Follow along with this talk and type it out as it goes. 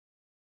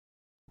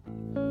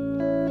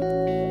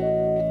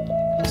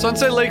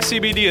Sunset Lake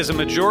CBD is a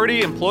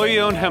majority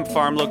employee-owned hemp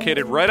farm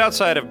located right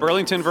outside of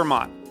Burlington,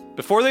 Vermont.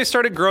 Before they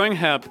started growing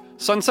hemp,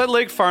 Sunset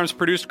Lake Farms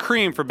produced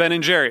cream for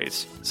Ben &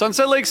 Jerry's.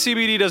 Sunset Lake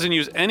CBD doesn't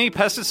use any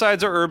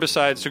pesticides or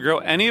herbicides to grow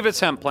any of its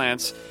hemp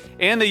plants,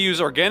 and they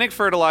use organic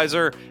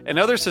fertilizer and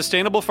other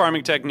sustainable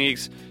farming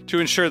techniques to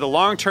ensure the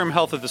long-term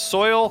health of the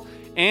soil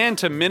and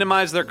to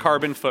minimize their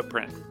carbon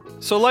footprint.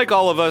 So like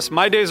all of us,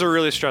 my days are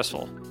really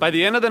stressful. By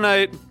the end of the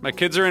night, my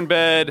kids are in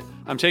bed,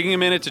 I'm taking a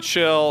minute to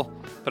chill,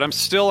 but I'm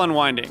still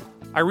unwinding.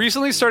 I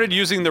recently started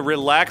using the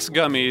Relax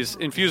gummies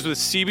infused with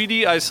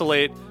CBD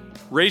isolate,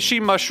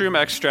 reishi mushroom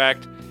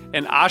extract,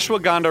 and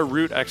ashwagandha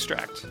root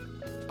extract.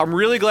 I'm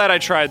really glad I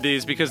tried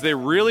these because they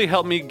really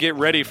helped me get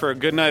ready for a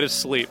good night of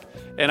sleep,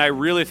 and I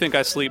really think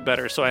I sleep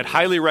better, so I'd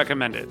highly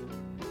recommend it.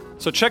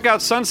 So check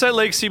out Sunset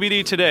Lake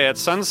CBD today at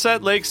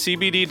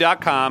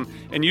sunsetlakecbd.com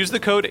and use the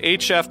code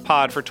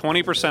HFPOD for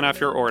 20% off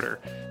your order.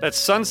 That's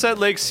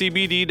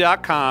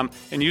sunsetlakecbd.com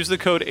and use the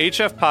code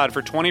HFPOD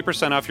for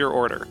 20% off your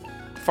order.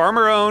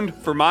 Farmer-owned,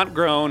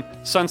 Vermont-grown,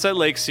 Sunset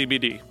Lake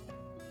CBD.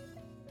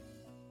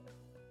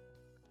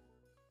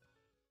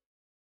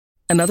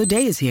 Another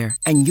day is here,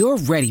 and you're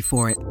ready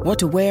for it. What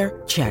to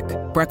wear? Check.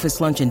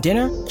 Breakfast, lunch, and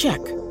dinner? Check.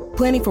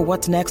 Planning for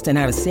what's next and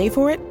how to save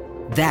for it?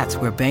 That's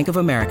where Bank of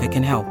America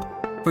can help.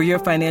 For your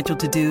financial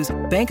to-dos,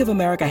 Bank of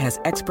America has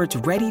experts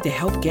ready to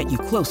help get you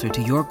closer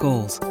to your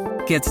goals.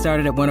 Get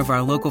started at one of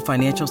our local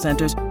financial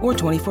centers or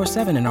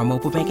 24/7 in our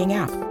mobile banking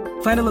app.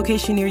 Find a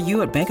location near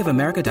you at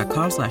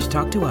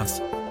bankofamerica.com/talktous.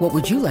 What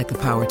would you like the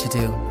power to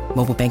do?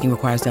 Mobile banking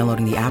requires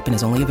downloading the app and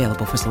is only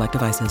available for select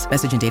devices.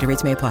 Message and data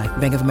rates may apply.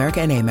 Bank of America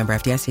N.A., member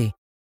FDIC.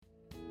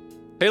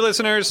 Hey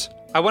listeners,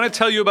 I want to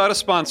tell you about a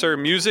sponsor,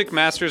 Music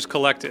Masters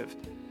Collective.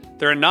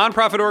 They're a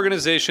nonprofit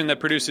organization that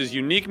produces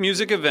unique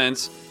music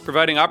events,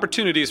 providing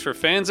opportunities for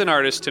fans and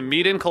artists to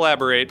meet and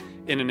collaborate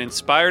in an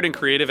inspired and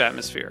creative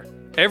atmosphere.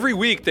 Every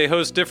week, they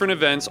host different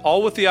events,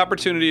 all with the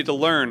opportunity to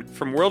learn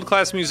from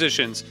world-class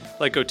musicians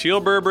like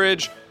Oteil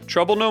Burbridge,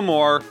 Trouble No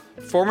More,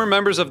 former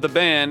members of the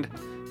band,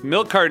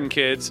 Milk Carton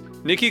Kids,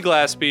 Nikki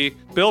Glaspie,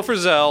 Bill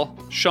Frisell,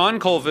 Sean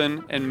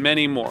Colvin, and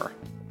many more.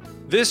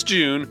 This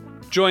June,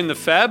 join the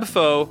Fab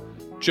Four,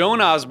 Joan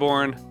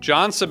Osborne,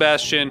 John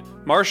Sebastian,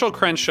 Marshall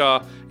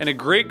Crenshaw, and a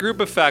great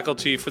group of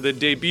faculty for the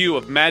debut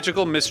of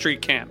Magical Mystery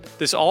Camp.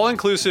 This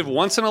all-inclusive,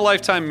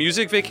 once-in-a-lifetime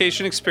music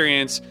vacation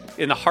experience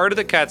in the heart of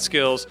the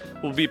Catskills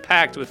will be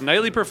packed with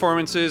nightly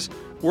performances,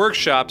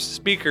 workshops,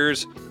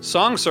 speakers,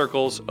 song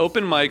circles,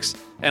 open mics,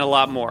 and a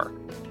lot more.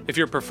 If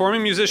you're a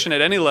performing musician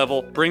at any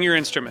level, bring your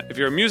instrument. If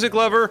you're a music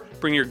lover,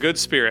 bring your good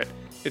spirit.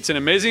 It's an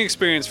amazing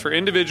experience for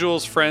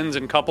individuals, friends,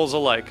 and couples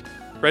alike.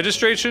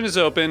 Registration is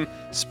open,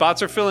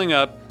 spots are filling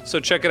up, so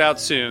check it out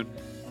soon.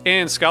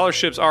 And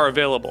scholarships are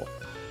available.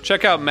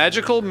 Check out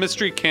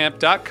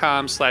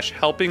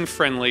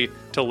magicalmysterycamp.com/helpingfriendly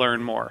to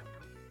learn more.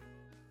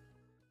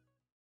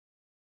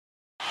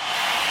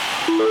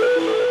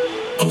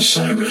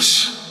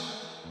 Osiris.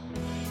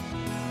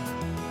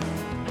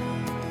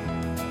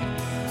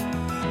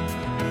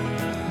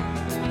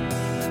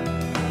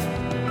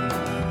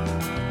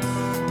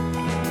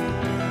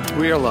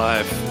 We are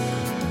live.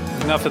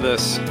 Enough of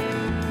this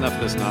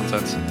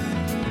nonsense.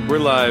 We're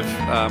live.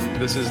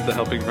 This is the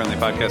Helping Friendly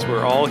podcast.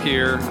 We're all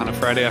here on a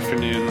Friday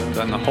afternoon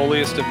on the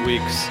holiest of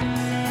weeks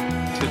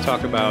to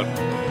talk about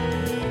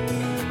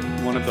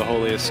one of the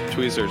holiest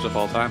tweezers of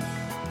all time.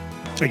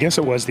 I guess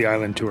it was the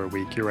Island Tour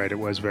week. You're right. It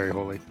was very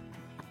holy.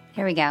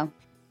 Here we go.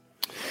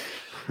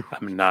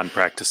 I'm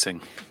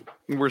non-practicing.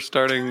 We're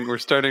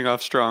starting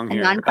off strong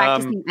here. A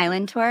non-practicing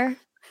Island Tour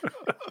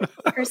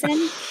person?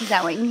 Is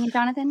that what you mean,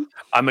 Jonathan?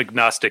 I'm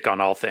agnostic on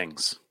all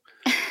things.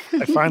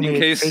 I finally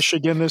ate fish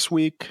again this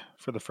week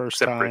for the first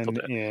time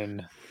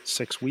in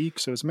 6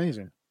 weeks. It was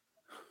amazing.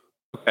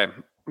 Okay.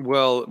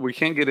 Well, we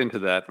can't get into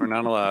that. We're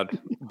not allowed.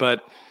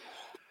 But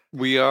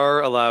we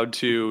are allowed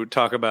to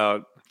talk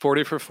about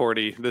 40 for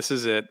 40. This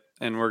is it.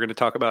 And we're going to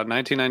talk about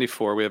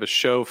 1994. We have a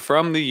show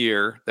from the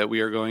year that we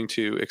are going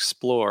to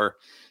explore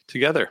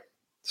together,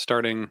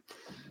 starting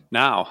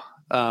now.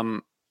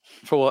 I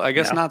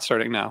guess not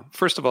starting now.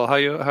 First of all,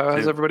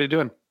 how's everybody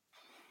doing?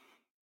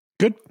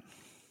 Good.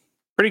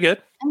 Pretty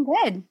good. I'm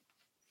good.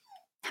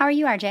 How are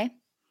you, RJ?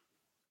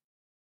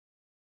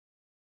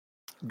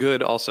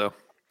 Good also.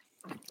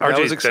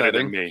 RJ's better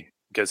than me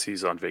because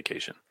he's on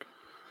vacation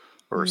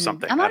or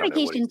something. I'm on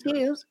vacation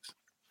too.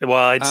 Well,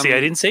 I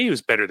didn't say he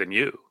was better than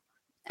you.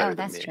 Oh,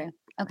 that's true.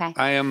 Okay.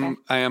 I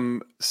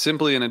am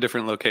simply in a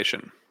different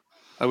location.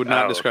 I would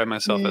not describe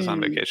myself as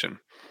on vacation.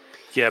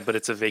 Yeah, but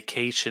it's a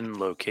vacation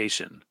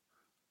location.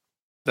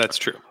 That's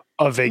true.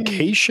 A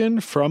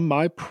vacation from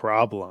my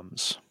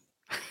problems.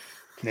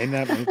 Name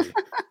that movie.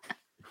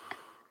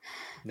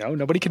 No,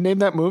 nobody can name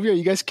that movie. Are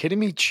you guys kidding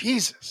me?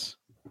 Jesus.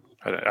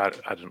 I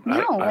don't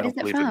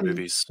believe in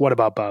movies. What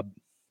about Bob?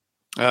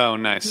 Oh,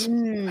 nice.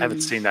 I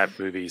haven't seen that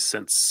movie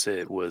since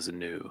it was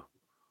new.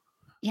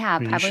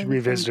 Yeah, you should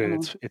revisit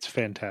it. It's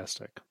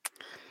fantastic.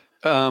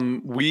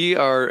 We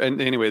are,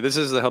 and anyway, this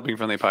is the Helping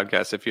Friendly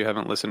podcast. If you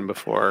haven't listened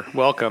before,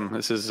 welcome.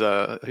 This is,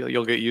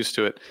 you'll get used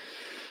to it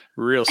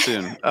real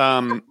soon.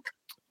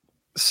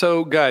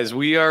 So, guys,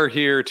 we are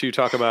here to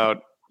talk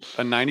about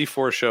a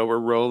 94 show. We're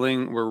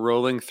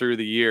rolling through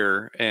the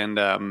year, and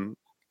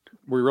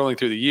we're rolling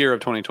through the year of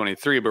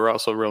 2023, but we're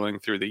also rolling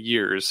through the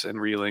years and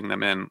reeling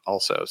them in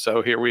also.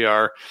 So here we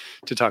are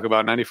to talk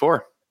about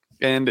 94.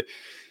 And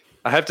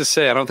I have to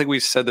say, I don't think we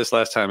said this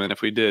last time, and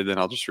if we did, then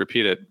I'll just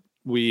repeat it.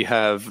 We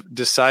have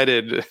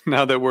decided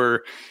now that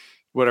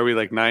what are we,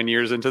 like 9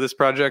 years into this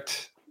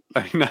project?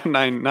 Not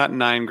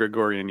nine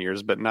Gregorian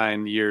years, but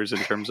 9 years in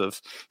terms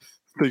of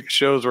the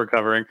shows we're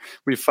covering.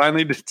 We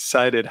finally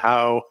decided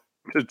how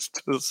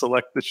to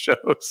select the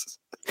shows.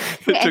 I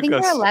think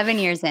we're 11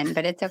 years in,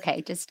 but it's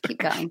okay. Just keep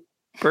going.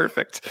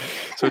 Perfect.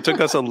 So it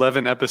took us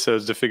 11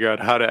 episodes to figure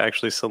out how to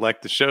actually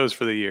select the shows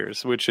for the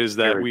years, which is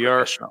that we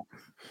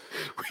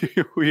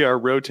are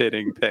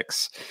rotating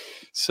picks.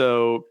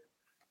 So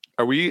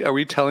are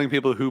we telling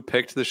people who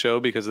picked the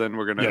show? Because then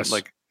we're gonna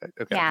okay.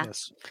 Yeah.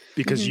 Yes.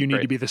 Because you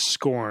need to be the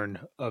scorn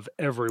of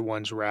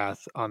everyone's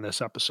wrath on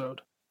this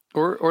episode.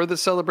 Or the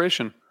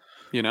celebration,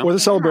 Or the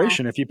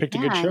celebration if you picked a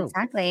good show.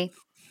 Exactly.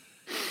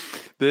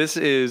 This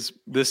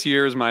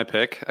year is my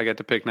pick. I got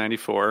to pick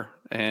 94,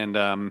 and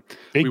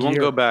we won't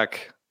go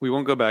back. We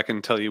won't go back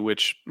and tell you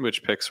which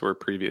picks were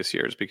previous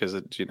years because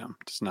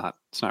it's not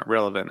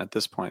relevant at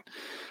this point.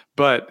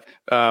 But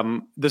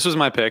this was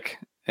my pick,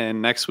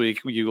 and next week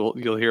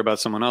you'll hear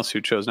about someone else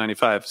who chose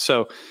 95.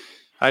 So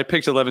I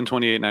picked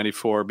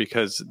 11/28/94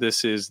 because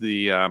this is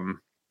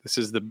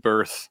the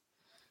birth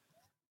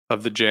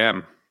of the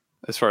Jam,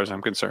 as far as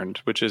I'm concerned,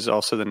 which is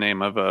also the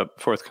name of a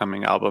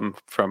forthcoming album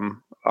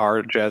from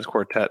our jazz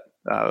quartet,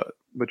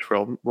 which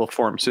we'll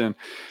form soon.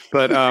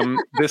 But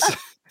this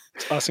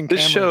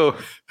show,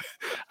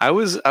 I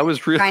was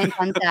really Brian's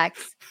on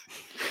sax.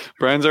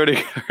 Brian's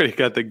already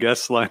got the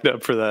guests lined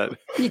up for that.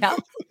 Yeah.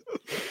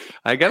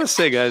 I gotta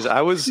say, guys,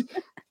 I was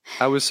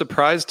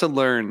surprised to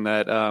learn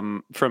that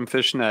from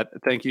Fishnet.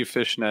 Thank you,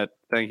 Fishnet.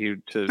 Thank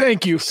you,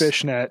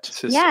 Fishnet.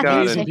 To Scott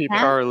and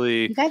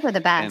Charlie. You guys were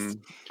the best.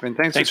 And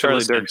thanks to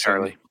Charlie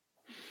Dirksen.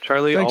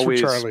 Charlie Thanks always.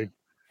 for Charlie.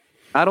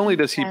 Not only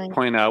does he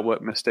point out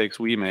what mistakes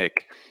we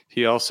make,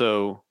 he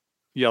also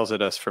yells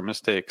at us for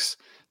mistakes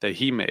that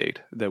he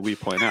made that we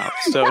point out.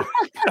 So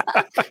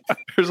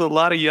there's a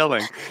lot of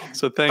yelling.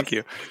 So thank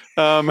you.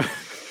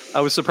 I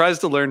was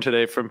surprised to learn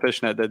today from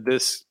Fishnet that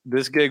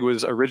this gig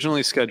was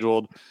originally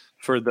scheduled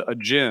for a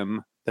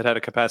gym that had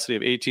a capacity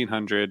of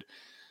 1,800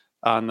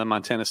 on the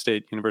Montana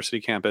State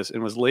University campus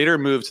and was later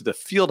moved to the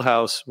field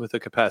house with a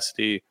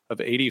capacity of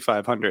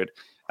 8,500.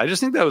 I just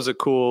think that was a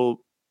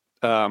cool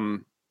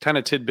kind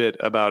of tidbit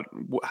about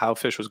how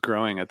Phish was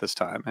growing at this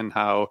time and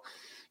how,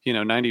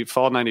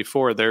 fall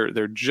 94,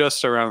 they're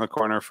just around the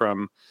corner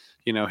from,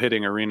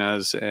 hitting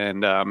arenas.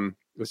 And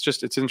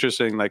it's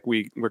interesting. Like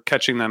we're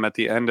catching them at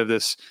the end of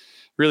this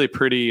really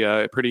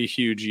pretty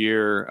huge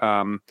year.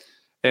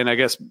 And I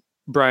guess,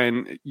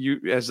 Brian, you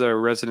as a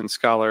resident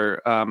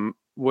scholar,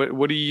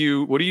 what do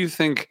you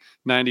think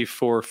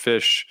 94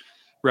 Phish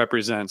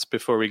represents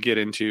before we get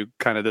into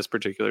kind of this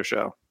particular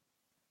show?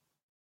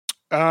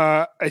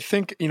 I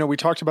think, we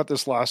talked about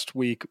this last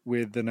week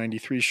with the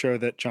 93 show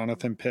that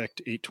Jonathan picked,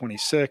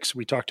 826.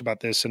 We talked about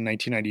this in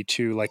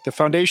 1992. Like the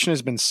foundation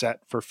has been set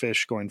for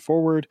Phish going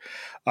forward.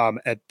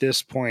 At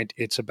this point,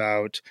 it's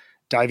about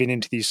diving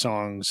into these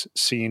songs,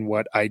 seeing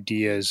what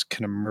ideas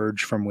can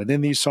emerge from within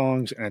these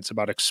songs. And it's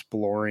about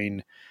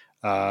exploring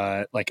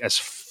as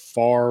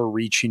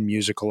far-reaching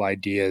musical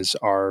ideas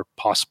are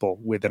possible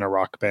within a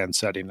rock band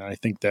setting. And I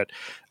think that,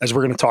 as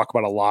we're going to talk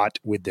about a lot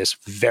with this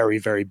very,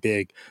 very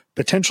big,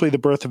 potentially the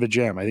birth of a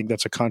jam, I think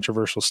that's a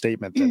controversial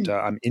statement that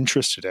I'm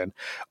interested in.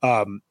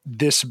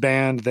 This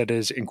band that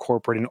is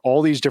incorporating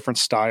all these different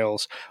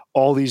styles,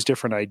 all these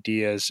different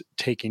ideas,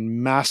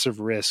 taking massive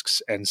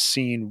risks and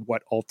seeing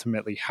what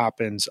ultimately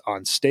happens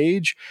on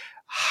stage.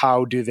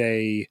 How do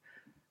they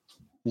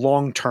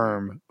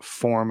long-term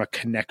form a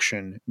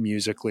connection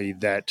musically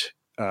that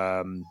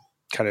kind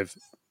of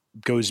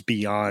goes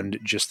beyond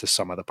just the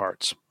sum of the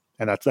parts?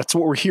 And that's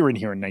what we're hearing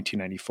here in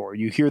 1994.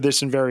 You hear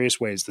this in various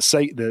ways.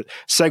 The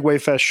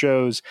Segway Fest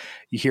shows,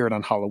 you hear it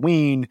on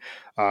Halloween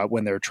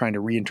when they're trying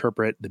to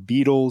reinterpret the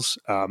Beatles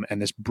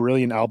and this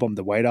brilliant album,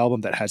 the White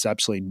Album, that has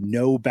absolutely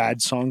no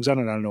bad songs on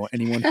it. I don't know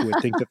anyone who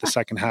would think that the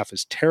second half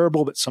is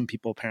terrible, but some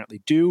people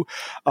apparently do.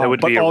 That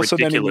would be a also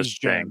ridiculous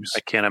thing.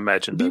 I can't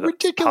imagine that. It'd be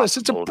ridiculous.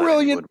 It's a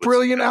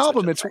brilliant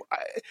album.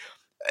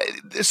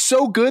 It's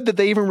so good that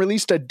they even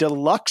released a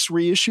deluxe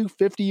reissue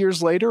 50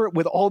 years later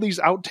with all these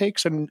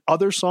outtakes and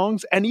other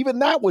songs. And even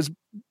that was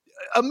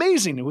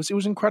amazing. It was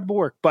incredible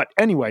work. But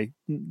anyway,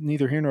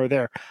 neither here nor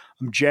there.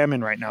 I'm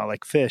jamming right now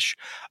like Phish.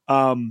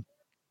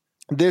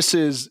 This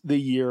is the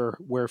year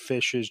where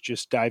Phish is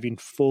just diving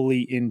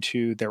fully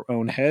into their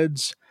own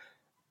heads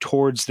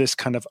towards this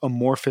kind of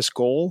amorphous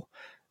goal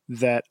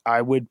that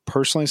I would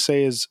personally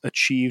say is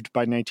achieved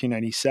by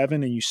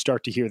 1997. And you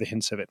start to hear the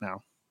hints of it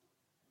now.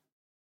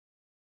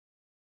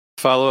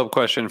 Follow-up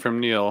question from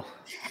Neil.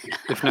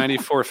 If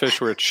 94 Phish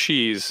were a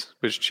cheese,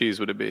 which cheese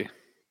would it be?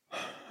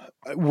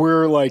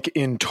 we're like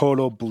in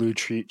total blue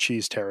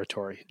cheese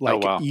territory.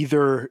 Like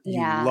either you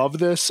love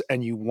this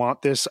and you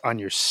want this on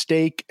your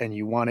steak and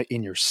you want it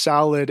in your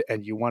salad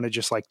and you want to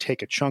just like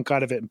take a chunk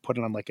out of it and put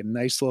it on like a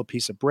nice little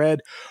piece of bread,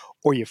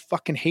 or you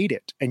fucking hate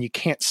it and you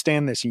can't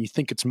stand this and you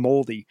think it's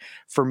moldy.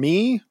 For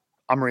me,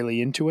 I'm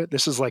really into it.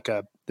 This is like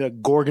the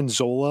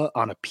gorgonzola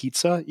on a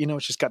pizza. You know,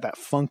 it's just got that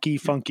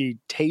funky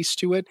taste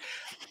to it,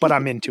 but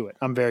I'm into it.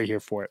 I'm very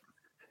here for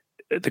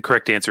it. The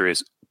correct answer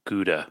is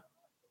Gouda.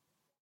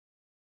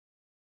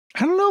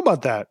 I don't know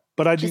about that,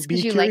 but I'd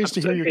be curious to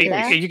hear your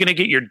case. You're going to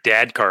get your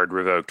dad card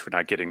revoked for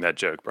not getting that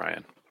joke,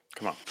 Brian.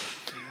 Come on.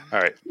 All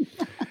right.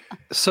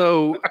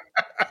 So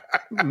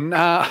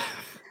now,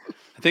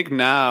 I think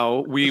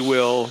now we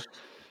will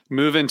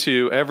move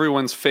into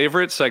everyone's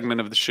favorite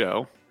segment of the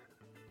show.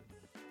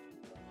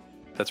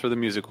 That's where the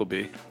music will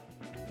be.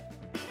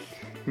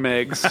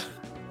 Meg's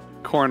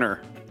Corner.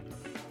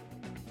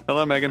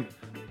 Hello, Megan.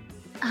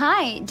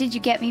 Hi. Did you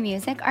get me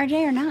music,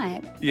 RJ, or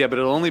not? Yeah, but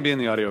it'll only be in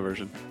the audio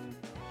version.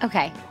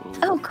 Okay.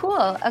 Oh,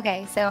 cool.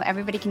 Okay, so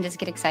everybody can just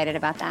get excited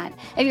about that.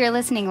 If you're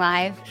listening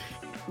live,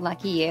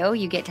 lucky you.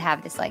 You get to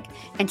have this like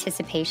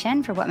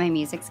anticipation for what my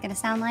music's going to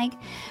sound like.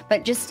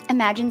 But just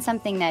imagine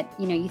something that,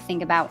 you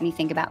think about when you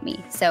think about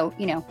me. So,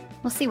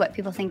 we'll see what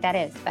people think that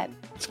is. But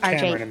it's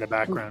Cameron in the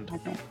background.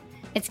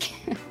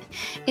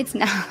 It's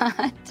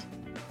not.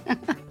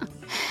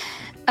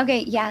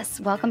 Okay,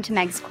 yes. Welcome to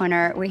Meg's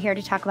Corner. We're here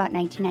to talk about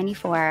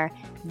 1994.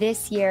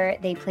 This year,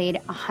 they played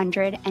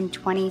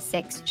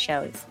 126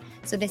 shows.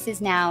 So this is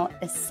now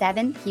the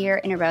 7th year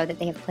in a row that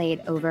they have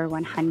played over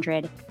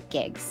 100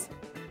 gigs.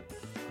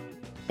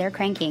 They're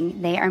cranking.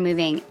 They are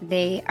moving.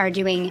 They are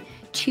doing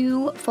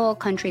 2 full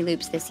country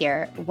loops this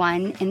year,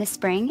 one in the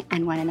spring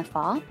and one in the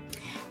fall.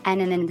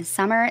 And then in the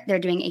summer, they're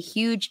doing a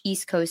huge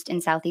East Coast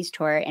and Southeast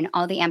tour in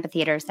all the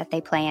amphitheaters that they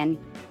play in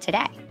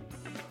today.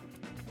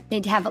 They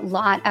have a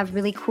lot of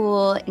really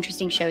cool,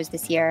 interesting shows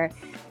this year.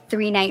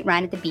 3-night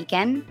run at the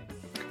Beacon.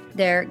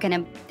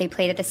 They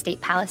played at the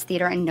State Palace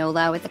Theater in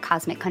NOLA with the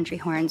Cosmic Country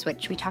Horns,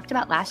 which we talked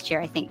about last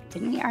year, I think.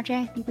 Didn't we, RJ?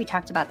 I think we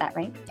talked about that,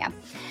 right? Yeah.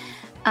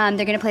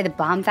 They're going to play the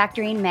Bomb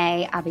Factory in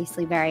May,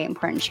 obviously very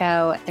important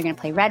show. They're going to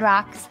play Red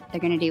Rocks.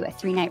 They're going to do a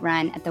 3-night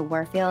run at the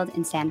Warfield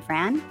in San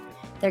Fran.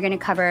 They're going to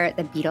cover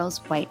the Beatles'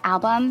 White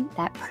Album,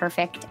 that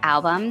perfect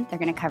album. They're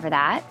going to cover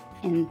that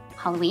in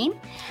Halloween.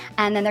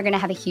 And then they're going to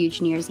have a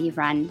huge New Year's Eve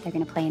run. They're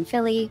going to play in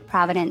Philly,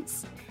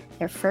 Providence,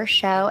 their first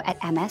show at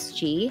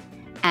MSG.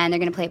 And they're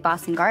going to play at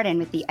Boston Garden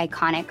with the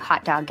iconic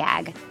hot dog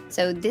gag.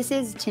 So this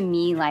is, to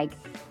me,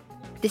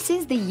 this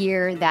is the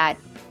year that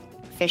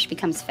Phish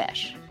becomes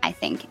Phish, I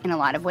think, in a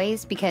lot of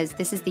ways, because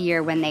this is the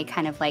year when they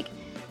kind of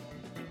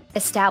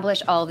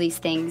establish all these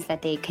things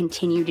that they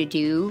continue to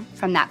do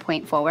from that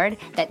point forward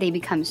that they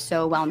become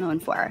so well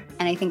known for.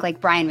 And I think, like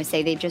Brian would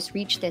say, they just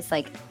reached this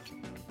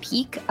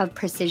peak of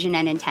precision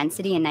and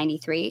intensity in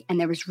 93, and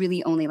there was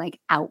really only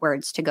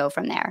outwards to go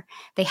from there.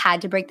 They had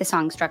to break the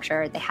song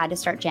structure. They had to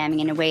start jamming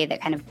in a way that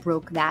kind of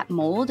broke that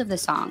mold of the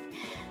song.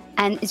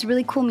 And it's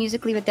really cool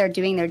musically what they're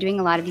doing. They're doing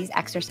a lot of these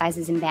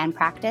exercises in band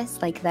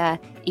practice, like the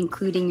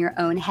including your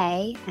own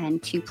hey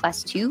and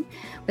 2+2,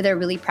 where they're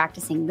really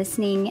practicing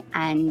listening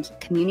and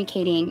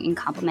communicating and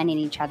complimenting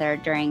each other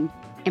during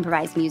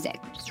improvised music,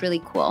 which is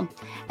really cool.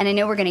 And I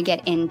know we're going to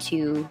get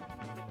into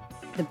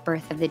the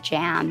birth of the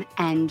jam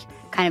and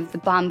kind of the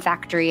Bomb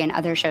Factory and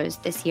other shows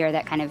this year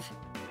that kind of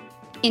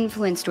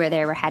influenced where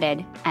they were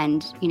headed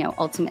and,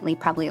 ultimately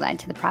probably led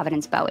to the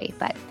Providence Bowie.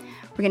 But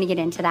we're going to get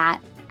into that,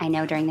 I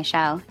know, during the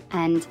show.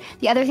 And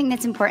the other thing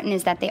that's important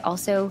is that they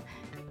also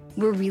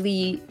were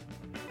really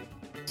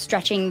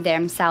stretching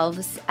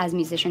themselves as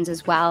musicians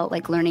as well,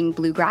 like learning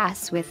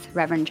bluegrass with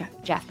Reverend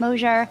Jeff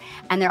Mosier,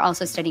 and they're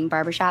also studying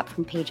barbershop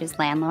from Page's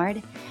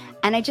Landlord.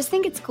 And I just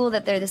think it's cool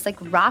that they're this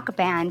rock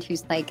band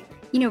who's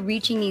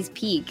reaching these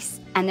peaks,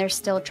 and they're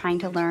still trying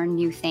to learn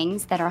new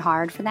things that are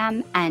hard for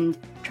them and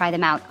try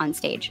them out on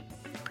stage.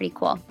 Pretty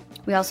cool.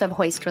 We also have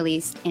Hoist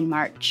released in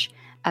March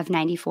of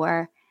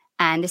 94,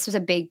 and this was a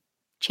big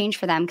change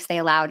for them because they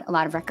allowed a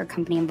lot of record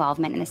company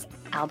involvement in this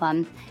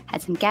album.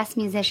 Had some guest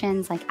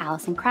musicians like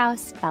Alison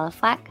Krauss, Bella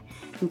Fleck,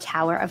 and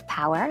Tower of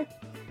Power.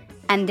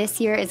 And this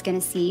year is going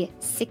to see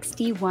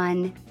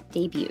 61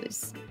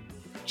 debuts,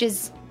 which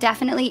is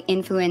definitely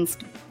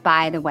influenced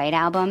by the White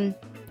Album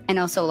and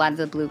also a lot of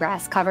the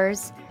bluegrass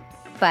covers.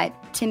 But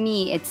to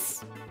me,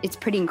 it's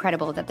pretty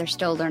incredible that they're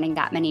still learning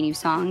that many new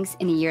songs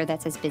in a year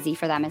that's as busy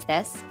for them as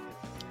this.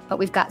 But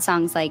we've got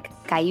songs like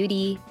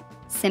Coyote,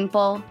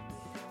 Simple,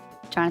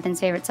 Jonathan's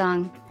favorite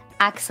song,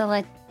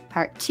 Axel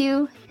Part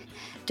 2,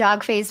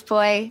 Dog-Faced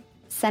Boy,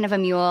 Son of a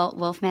Mule,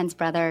 Wolfman's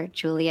Brother,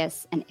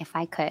 Julius, and If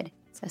I Could.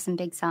 So some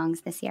big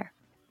songs this year.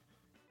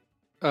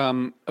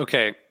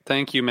 Okay,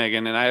 thank you,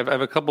 Megan. And I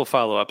have a couple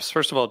follow-ups.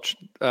 First of all,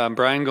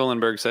 Brian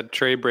Golenberg said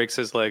Trey breaks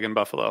his leg in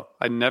Buffalo.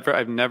 I've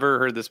never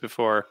heard this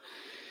before,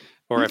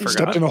 or I forgot.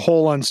 Stepped in a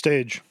hole on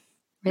stage.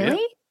 Really?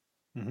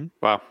 Yeah. Mm-hmm.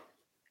 Wow.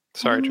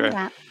 Sorry, Trey.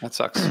 That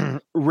sucks.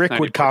 Rick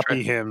would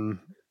copy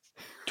him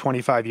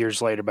 25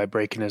 years later by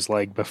breaking his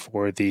leg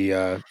before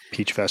the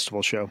Peach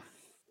Festival show.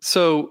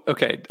 So,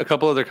 okay, a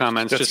couple other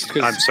comments.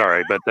 I'm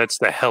sorry, but that's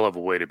the hell of a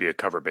way to be a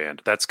cover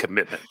band. That's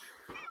commitment.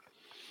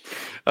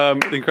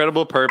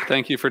 Incredible Perp,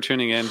 thank you for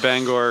tuning in.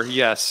 Bangor,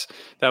 yes,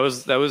 that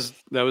was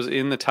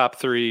in the top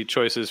 3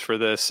 choices for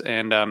this.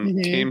 And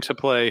Came to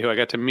Play, who I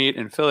got to meet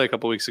in Philly a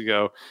couple weeks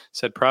ago,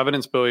 said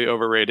Providence Bowie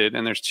overrated.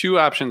 And there's 2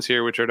 options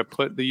here, which are to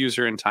put the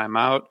user in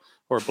timeout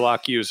or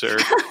block user.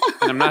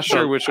 And I'm not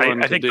sure which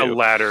one I think the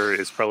latter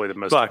is probably the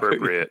most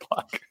appropriate.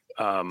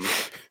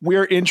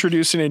 We're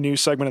introducing a new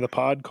segment of the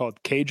pod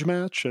called Cage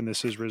Match, and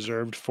this is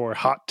reserved for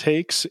hot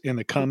takes in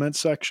the comments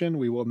section.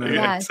 We will know.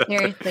 Yeah,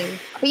 seriously.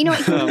 But you know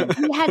what?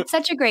 He had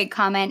such a great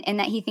comment in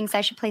that he thinks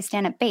I should play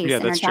stand-up bass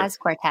in our jazz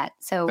quartet.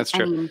 So,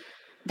 I mean,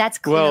 that's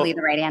clearly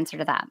the right answer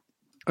to that.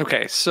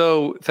 Okay,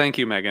 so thank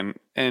you, Megan.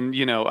 And,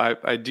 you know,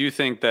 I do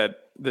think that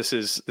this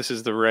is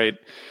the right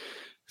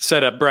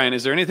setup. Brian,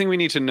 is there anything we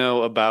need to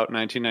know about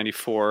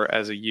 1994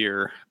 as a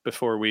year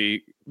before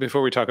we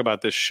talk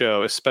about this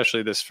show,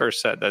 especially this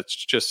first set that's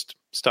just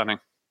stunning?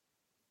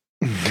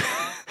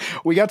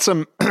 We got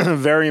some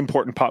very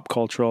important pop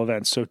cultural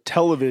events. So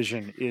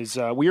television is,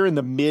 we are in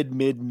the mid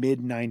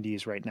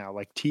 90s right now.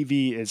 Like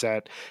TV is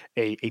at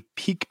a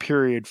peak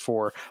period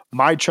for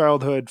my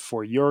childhood,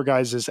 for your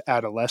guys'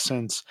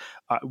 adolescence.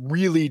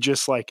 Really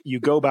just like you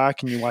go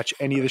back and you watch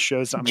any of the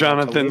shows.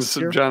 Jonathan's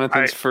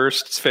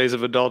first phase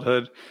of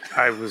adulthood.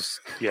 I would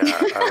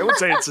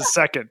say it's a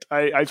second.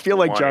 I feel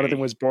like Jonathan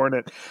was born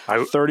at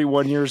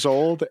 31 years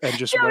old and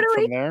just went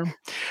from there.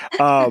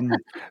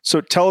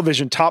 So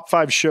television, top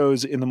 5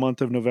 shows in the month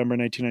of November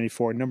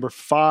 1994. Number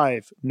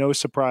 5, no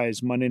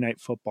surprise, Monday Night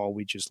Football.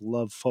 We just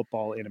love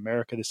football in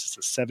America. This is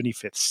the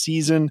 75th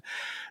season.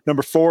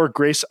 Number 4,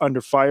 Grace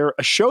Under Fire,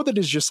 a show that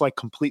has just like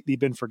completely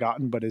been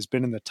forgotten, but has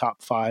been in the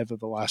top 5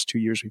 of the last 2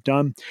 years we've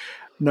done.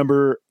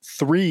 Number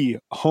 3,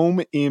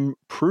 Home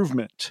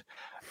Improvement.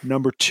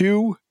 Number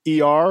 2,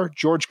 ER,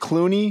 George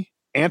Clooney,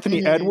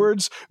 Anthony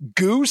Edwards,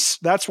 Goose.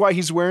 That's why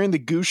he's wearing the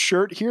Goose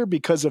shirt here,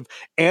 because of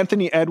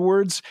Anthony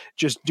Edwards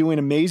just doing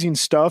amazing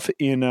stuff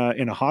in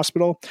a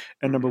hospital.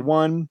 And number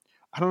 1,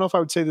 I don't know if I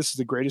would say this is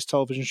the greatest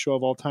television show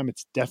of all time.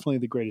 It's definitely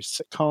the greatest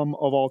sitcom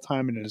of all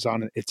time, and it is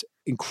on its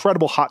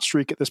incredible hot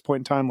streak at this point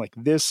in time. Like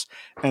this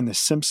and The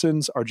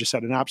Simpsons are just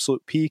at an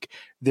absolute peak.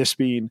 This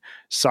being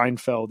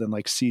Seinfeld in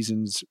like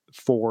seasons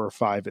 4 or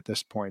 5 at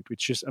this point.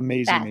 It's just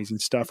amazing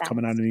stuff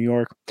coming out of New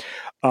York.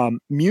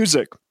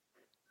 Music.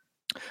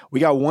 We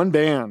got one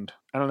band.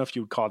 I don't know if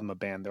you would call them a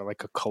band. They're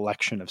like a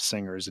collection of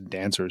singers and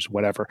dancers,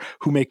 whatever,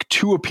 who make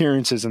 2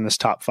 appearances in this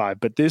top 5.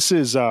 But this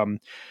is around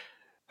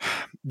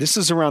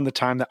the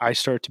time that I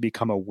started to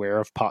become aware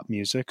of pop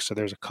music. So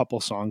there's a couple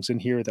songs in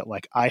here that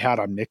like I had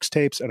on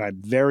mixtapes, and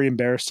I'm very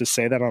embarrassed to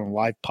say that on a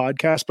live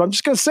podcast, but I'm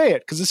just going to say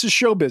it because this is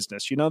show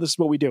business. You know, this is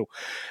what we do.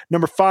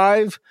 Number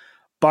 5,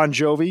 Bon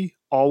Jovi,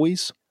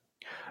 Always.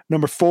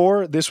 Number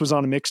 4, this was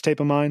on a mixtape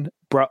of mine,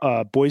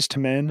 Boys to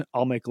Men,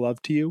 I'll Make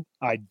Love to You.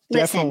 I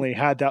definitely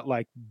had that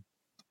like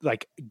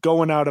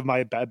going out of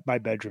my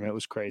bedroom. It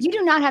was crazy. You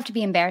do not have to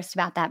be embarrassed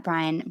about that,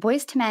 Brian.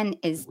 Boys to Men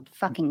is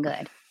fucking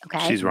good.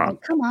 Okay. She's wrong.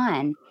 Like,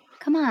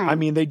 come on. I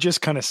mean, they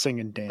just kind of sing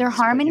and dance. Their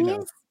harmonies. But, you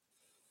know,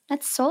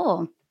 that's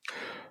soul.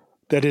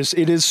 It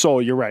is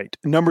soul. You're right.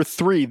 Number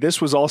 3, this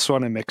was also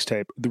on a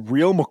mixtape. The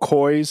Real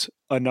McCoys,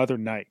 Another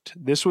Night.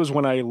 This was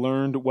when I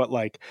learned what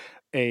like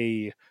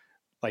a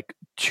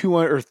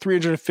 200 or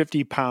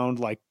 350 pound,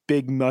 like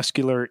big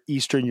muscular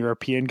Eastern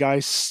European guy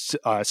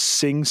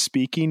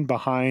speaking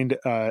behind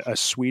a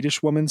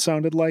Swedish woman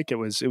sounded like. It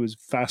was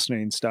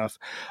fascinating stuff.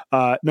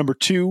 Number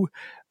 2,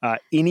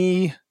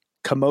 Ini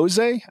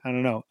Kamoze. I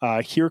don't know.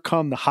 Here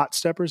Come the Hot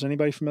Steppers.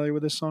 Anybody familiar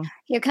with this song?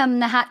 Here come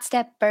the Hot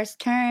Steppers.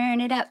 Turn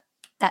it up.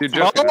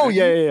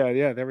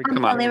 Yeah. There we go.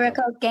 I'm a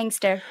lyrical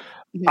gangster.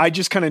 I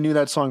just kind of knew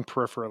that song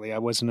peripherally. I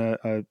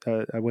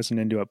wasn't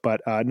into it.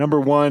 But number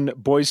 1,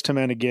 Boys to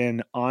Men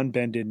again, On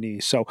Bended Knee.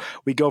 So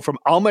we go from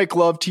I'll Make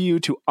Love to You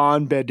to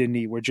On Bended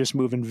Knee. We're just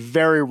moving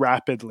very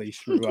rapidly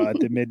through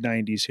the mid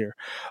 90s here.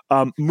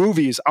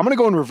 Movies. I'm going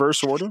to go in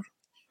reverse order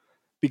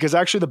because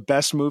actually the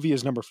best movie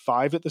is number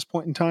 5 at this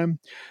point in time.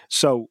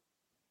 So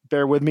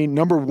bear with me.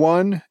 Number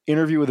 1,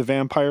 Interview with a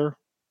Vampire.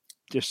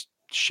 Just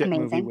shit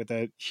movie with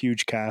a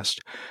huge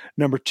cast.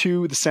 Number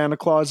 2, The Santa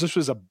Claus. This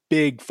was a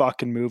big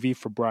fucking movie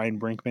for Brian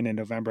Brinkman in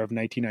November of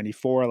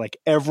 1994. Like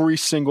every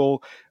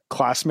single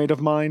classmate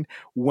of mine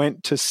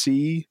went to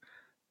see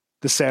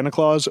The Santa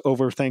Claus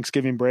over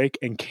Thanksgiving break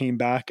and came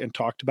back and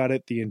talked about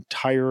it the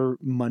entire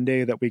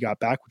Monday that we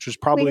got back, which was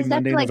probably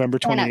Monday, like November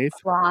 28th. Santa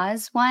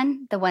Claus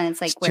one? The one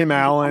that's like Tim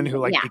Allen, who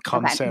like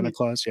becomes Santa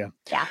Claus.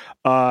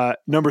 Yeah.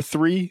 Number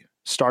 3,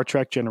 Star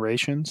Trek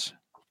Generations.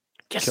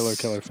 Yes.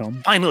 Killer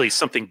film. Finally,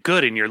 something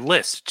good in your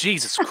list.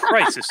 Jesus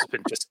Christ, this has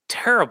been just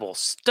terrible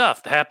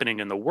stuff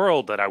happening in the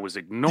world that I was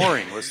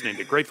ignoring, listening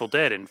to Grateful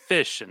Dead and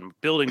Fish and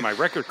building my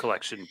record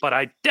collection. But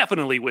I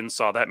definitely went and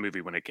saw that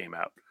movie when it came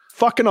out.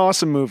 fucking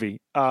awesome movie.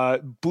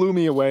 Blew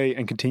me away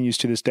and continues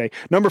to this day.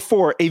 Number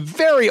 4, a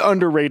very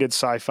underrated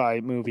sci-fi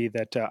movie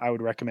that I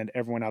would recommend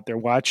everyone out there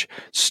watch.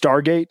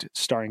 Stargate,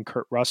 starring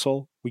Kurt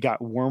Russell. We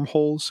got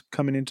wormholes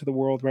coming into the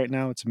world right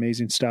now. It's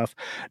amazing stuff.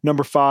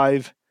 Number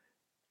 5,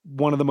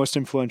 one of the most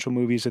influential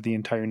movies of the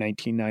entire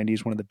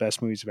 1990s. One of the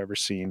best movies I've ever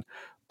seen.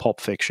 Pulp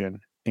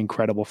Fiction.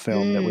 Incredible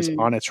film that was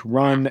on its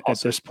run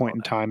at this point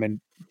in time and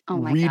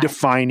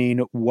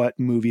redefining what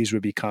movies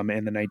would become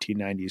in the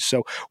 1990s.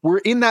 So we're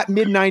in that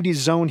mid-90s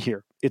zone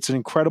here. It's an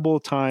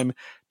incredible time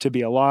to be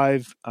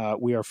alive.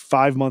 We are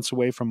 5 months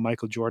away from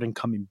Michael Jordan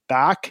coming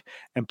back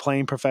and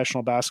playing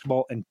professional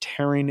basketball and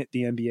tearing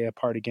the NBA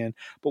apart again.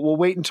 But we'll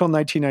wait until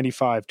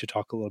 1995 to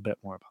talk a little bit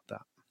more about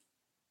that.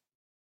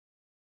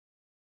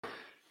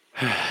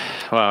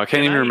 Wow, I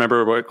can't even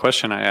remember what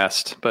question I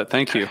asked, but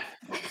thank you.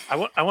 I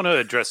want to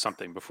address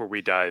something before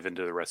we dive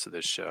into the rest of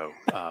this show,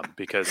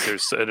 because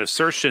there's an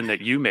assertion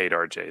that you made,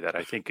 RJ, that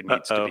I think it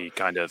needs to be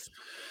kind of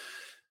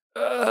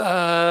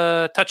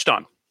touched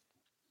on,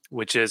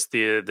 which is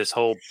this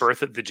whole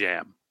birth of the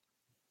jam.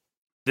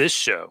 This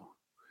show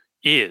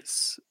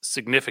is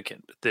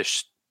significant.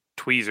 This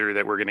tweezer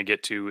that we're going to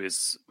get to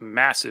is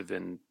massive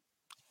and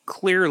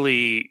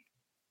clearly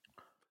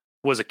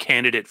was a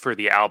candidate for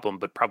the album,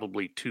 but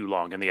probably too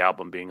long, and the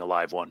album being a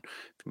live one,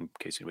 in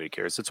case anybody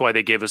cares. That's why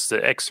they gave us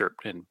the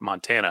excerpt in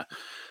Montana.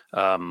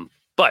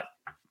 But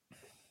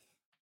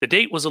the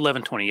date was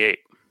 11/28.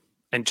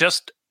 And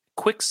just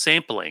quick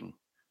sampling,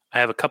 I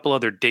have a couple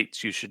other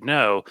dates you should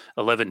know.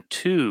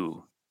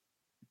 11/2,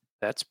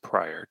 that's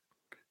prior.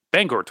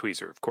 Bangor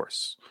Tweezer, of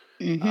course.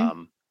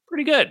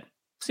 Pretty good.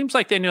 Seems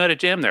like they knew how to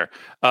jam there.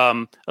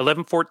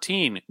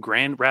 11/14,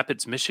 Grand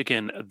Rapids,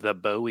 Michigan. The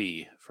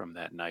Bowie from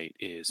that night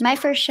is my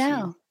first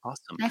show.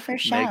 Awesome. My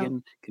first show.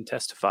 Megan can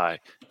testify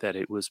that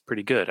it was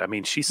pretty good. I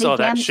mean, she saw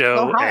that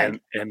show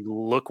and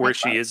look where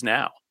she is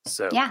now.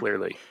 So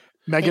clearly.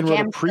 Megan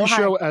wrote a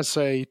pre-show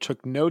essay,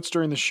 took notes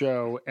during the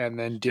show, and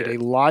then did a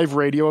live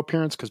radio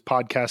appearance because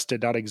podcasts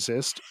did not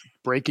exist,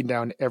 breaking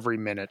down every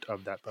minute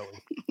of that Bowie.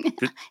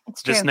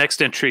 This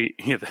next entry,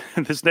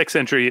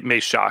 it may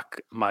shock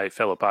my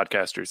fellow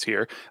podcasters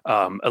here.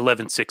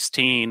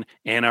 11/16,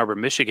 Ann Arbor,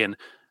 Michigan.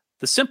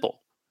 The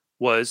Simple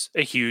was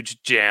a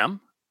huge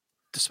jam,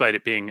 despite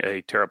it being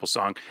a terrible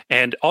song.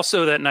 And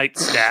also that night,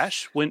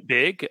 Stash went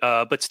big,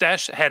 but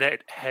Stash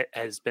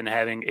has been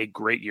having a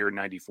great year in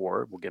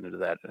 94. We'll get into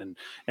that. And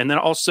then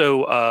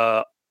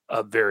also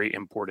a very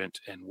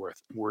important and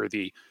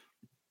worthy,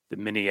 the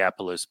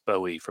Minneapolis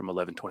Bowie from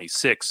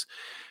 11/26,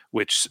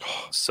 which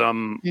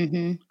some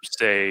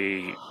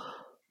say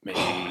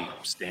may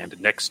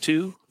stand next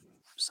to,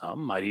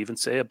 some might even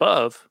say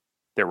above,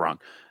 they're wrong,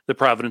 the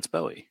Providence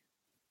Bowie.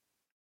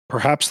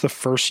 Perhaps the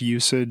first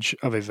usage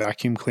of a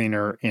vacuum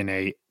cleaner in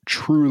a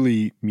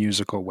truly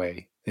musical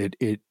way.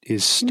 It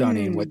is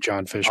stunning what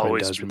John Fishman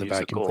always does with the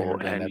vacuum cleaner.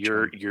 And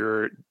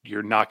you're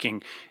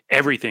knocking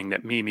everything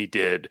that Mimi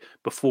did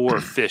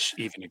before Fish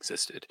even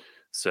existed.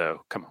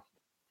 So come on.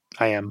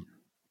 I am.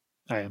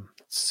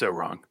 So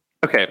wrong.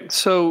 Okay,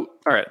 so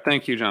all right,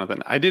 thank you,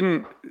 Jonathan.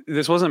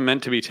 This wasn't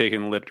meant to be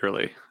taken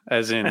literally,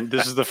 as in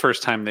this is the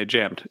first time they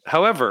jammed.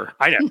 However,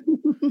 I know.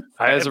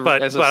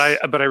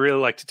 But I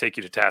really like to take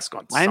you to task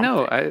on something. I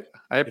know.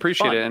 I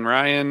appreciate it. And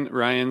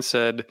Ryan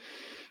said,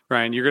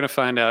 Ryan, you're going to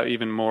find out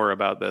even more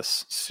about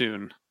this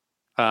soon.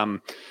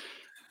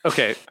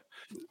 Okay,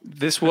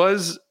 this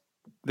was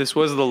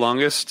the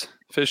longest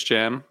Fish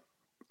jam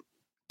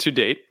to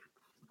date.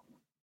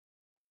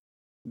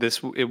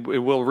 It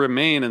will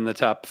remain in the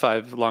top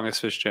 5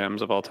 longest Fish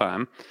jams of all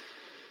time,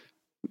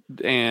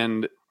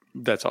 and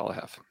that's all I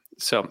have.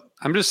 So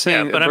I'm just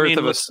saying, but birth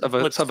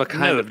of a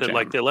kind of jam.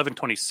 Like the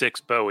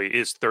 11/26 Bowie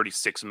is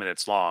 36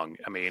 minutes long.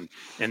 I mean,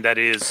 and that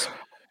is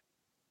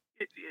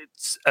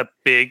it's a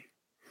big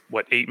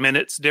 8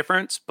 minutes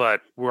difference,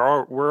 but we're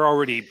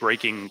already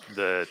breaking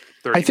the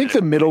 30. I think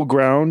the middle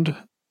ground,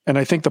 and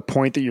I think the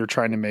point that you're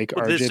trying to make,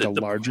 RJ, the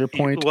larger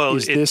point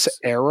is this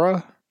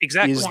era.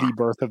 Exactly. Is the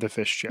birth of the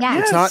Fish jam.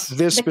 Yes. It's not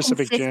this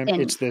specific jam,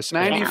 it's this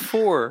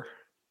 94.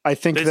 I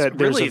think that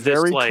there's really a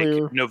very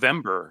clear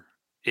November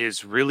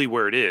is really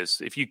where it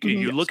is. If you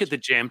look at the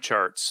jam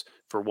charts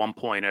for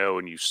 1.0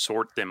 and you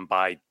sort them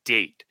by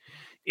date,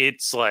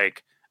 it's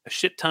like a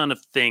shit ton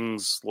of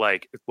things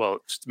like, well,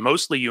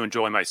 mostly You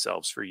Enjoy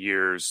Myself for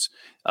years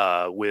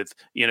with,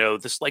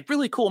 this like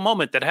really cool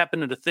moment that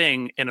happened in a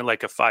thing in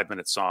like a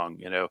 5-minute song,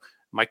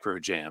 micro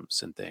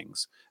jams and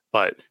things.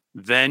 But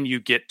then you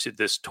get to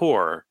this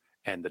tour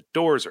and the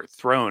doors are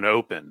thrown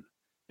open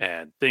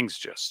and things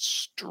just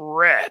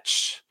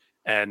stretch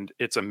and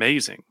it's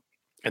amazing.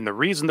 And the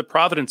reason the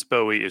Providence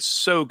Bowie is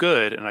so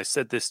good, and I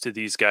said this to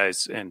these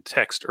guys in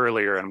text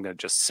earlier, and I'm going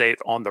to just say it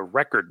on the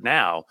record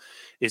now,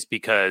 is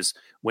because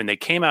when they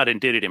came out and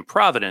did it in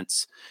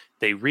Providence,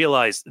 they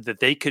realized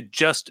that they could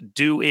just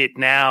do it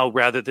now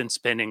rather than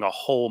spending a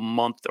whole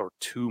month or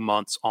 2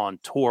 months on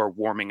tour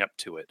warming up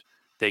to it.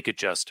 They could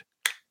just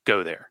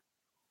go there.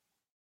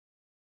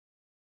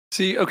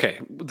 See, okay,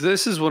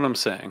 this is what I'm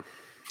saying.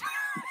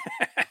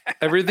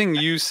 Everything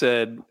you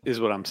said is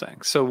what I'm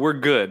saying. So we're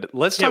good.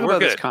 Let's talk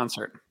about this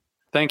concert.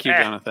 Thank you,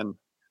 Jonathan,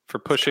 for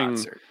pushing.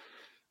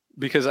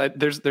 Because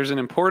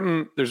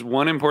there's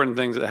one important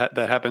thing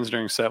that happens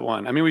during set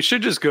one. I mean, we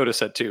should just go to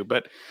set two,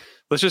 but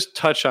let's just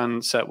touch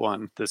on set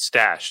one. The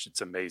stash,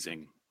 it's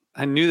amazing.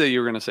 I knew that you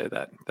were going to say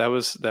that. That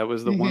was the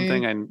one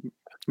thing I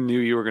knew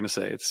you were going to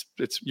say. It's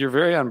you're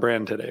very on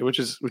brand today, which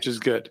is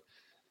good.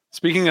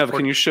 Speaking of,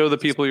 can you show the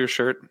people your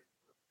shirt?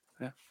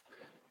 Yeah.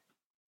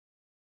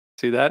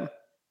 See that?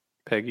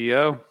 Peggy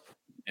O.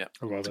 Yeah.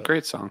 It's a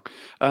great song.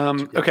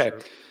 Okay.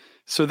 Shirt.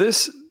 So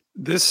this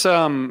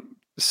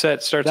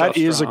set starts that off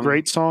is strong. A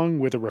great song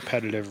with a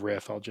repetitive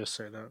riff. I'll just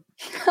say that.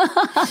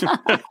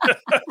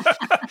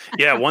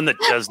 Yeah, one that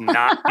does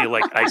not feel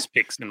like ice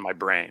picks in my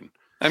brain.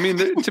 I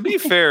mean, to be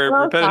fair,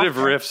 repetitive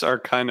riffs are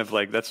kind of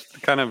like that's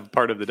kind of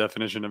part of the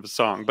definition of a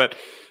song, but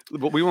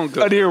we won't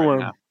go. An earworm.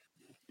 Right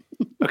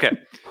now. Okay,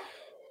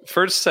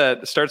 first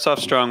set starts off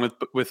strong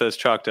with us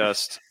Chalk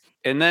Dust,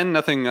 and then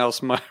nothing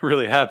else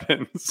really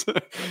happens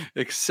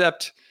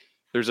except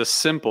there's a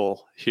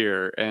simple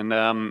here, and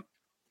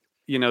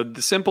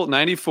the simple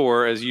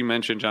 94, as you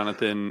mentioned,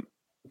 Jonathan.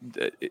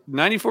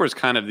 94 is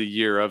kind of the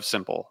year of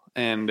simple,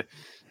 and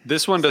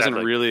this one doesn't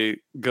really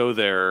go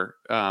there,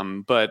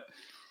 but.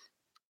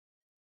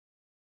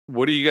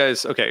 What do you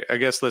guys? Okay, I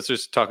guess let's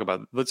just talk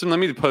about. Let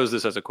me pose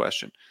this as a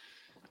question.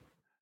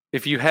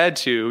 If you had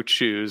to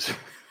choose,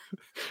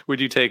 would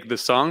you take the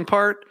song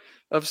part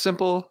of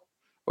Simple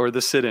or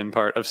the sit-in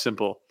part of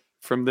Simple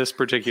from this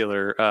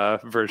particular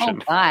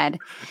version? Oh God!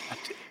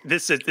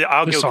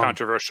 I'll go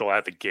controversial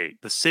at the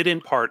gate. The sit-in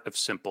part of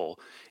Simple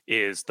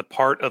is the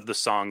part of the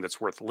song that's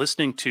worth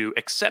listening to,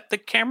 except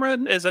that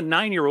Cameron, as a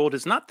 9-year-old,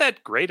 is not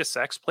that great a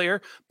sax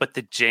player, but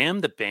the jam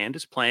the band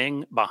is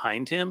playing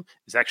behind him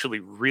is actually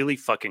really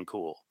fucking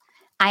cool.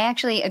 I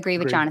actually agree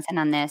with Jonathan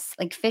on this.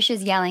 Like, Fish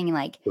is yelling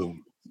like,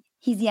 boom.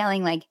 He's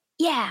yelling like,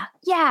 yeah,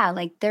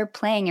 like they're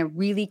playing a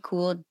really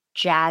cool,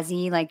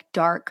 jazzy, like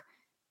dark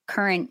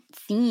current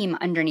theme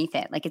underneath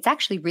it. Like, it's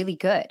actually really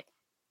good.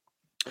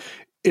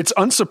 It's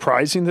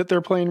unsurprising that they're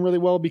playing really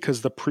well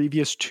because the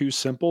previous two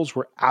simples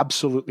were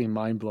absolutely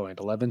mind-blowing.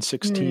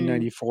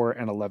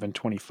 11-16-94 and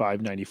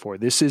 11-25-94.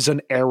 This is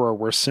an era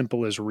where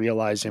Simple is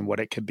realizing what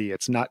it could be.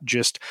 It's not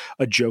just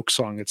a joke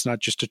song. It's not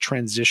just a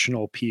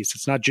transitional piece.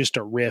 It's not just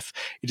a riff.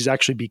 It is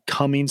actually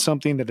becoming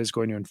something that is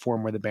going to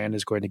inform where the band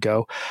is going to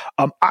go.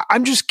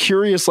 I'm just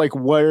curious, like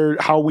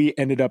how we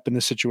ended up in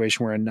the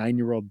situation where a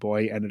 9-year-old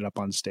boy ended up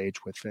on stage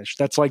with Fish.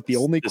 That's like the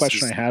only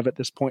question I have at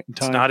this point in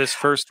time. It's not his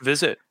first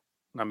visit.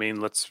 I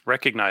mean, let's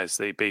recognize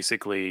they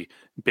basically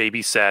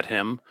babysat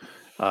him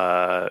in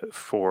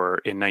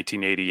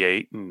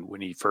 1988, and when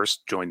he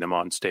first joined them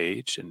on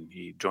stage, and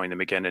he joined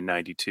them again in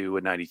 92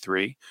 and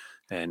 93,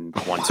 and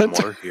once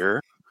more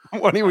here.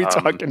 What are we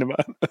talking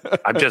about?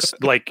 I'm just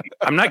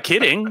I'm not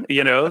kidding,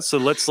 So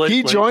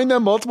he joined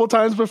them multiple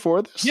times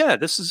before this. Yeah,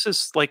 this is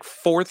his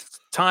fourth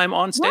time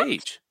on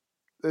stage.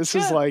 What? This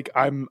is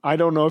I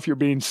don't know if you're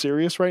being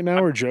serious right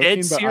now or joking,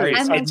 dead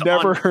serious. I've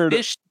never heard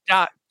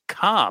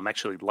Fish.com,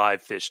 actually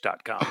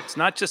livefish.com. It's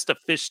not just a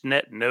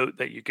fishnet note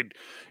that you could,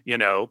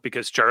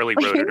 because Charlie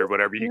wrote it or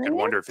whatever, you could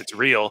wonder if it's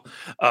real.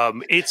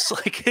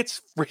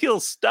 It's real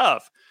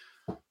stuff.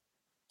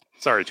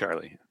 Sorry,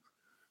 Charlie.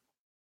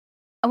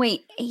 Oh,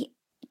 wait,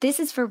 this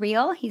is for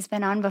real? He's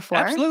been on before?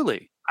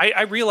 Absolutely.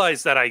 I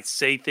realize that I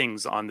say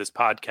things on this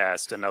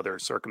podcast and other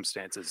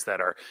circumstances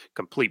that are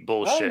complete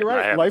bullshit. Oh, you're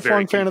right.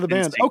 Lifelong fan of the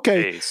band.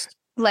 Okay.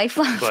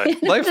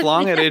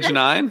 Lifelong at age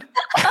 9?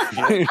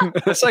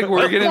 It's like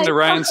we're getting into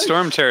Ryan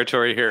Storm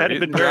territory here.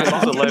 He's a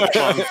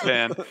lifelong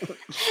fan.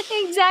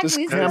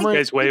 Exactly. This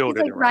guy's way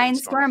older than Ryan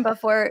Storm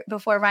before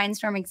Ryan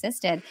Storm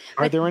existed.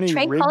 Are there any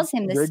Trey calls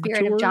him the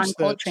spirit of John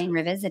Coltrane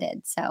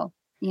revisited. So,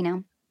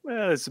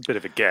 Well, it's a bit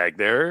of a gag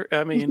there.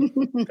 I mean,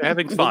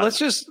 having fun. Well,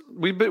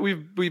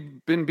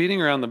 we've been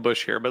beating around the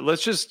bush here, but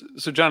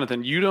so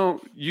Jonathan,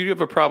 you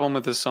have a problem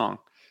with this song,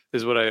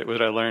 is what I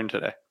learned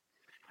today.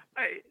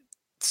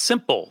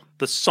 Simple,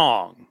 the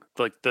song,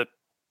 like the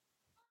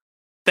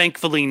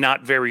thankfully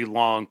not very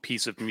long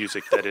piece of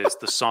music that is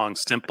the song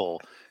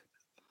Simple,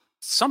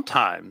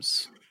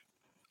 sometimes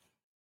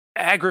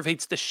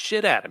aggravates the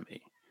shit out of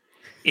me.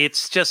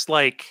 It's just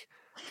like,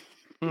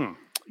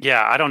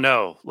 I don't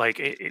know.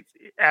 Like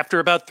after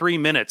about 3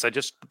 minutes, I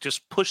just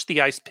push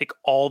the ice pick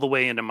all the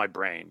way into my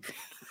brain,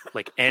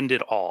 like end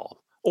it all,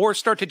 or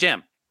start to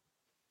jam.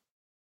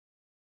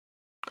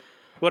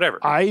 Whatever.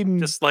 I'm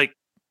just like,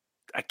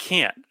 I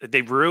can't.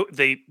 They ruined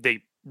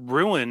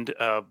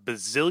a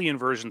bazillion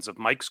versions of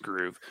Mike's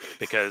Groove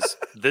because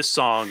this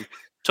song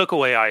took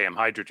away I Am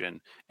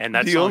Hydrogen, and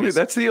that's the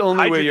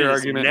only way your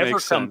argument never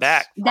makes come sense.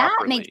 back. That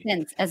Properly. makes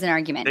sense as an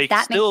argument. They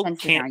that still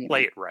makes sense can't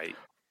play it right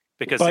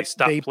because but they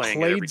stopped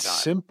playing it every time.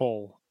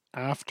 Simple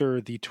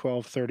after the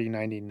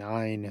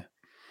 12:30:99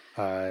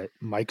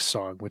 Mike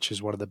song, which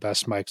is one of the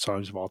best Mike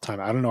songs of all time.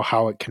 I don't know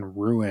how it can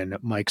ruin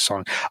Mike's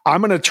song.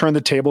 I'm going to turn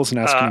the tables and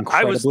ask an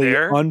incredibly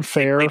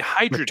unfair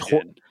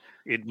Hydrogen,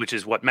 which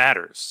is what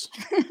matters.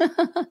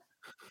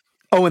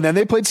 Oh, and then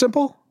they played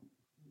Simple?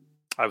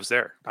 I was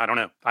there. I don't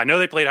know. I know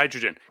they played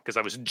Hydrogen because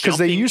I was because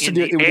they jumping used to in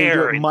do the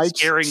air and Mike's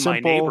scaring my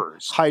Simple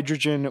neighbors.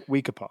 Hydrogen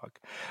Weekapaug.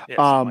 Yeah,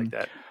 something like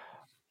that.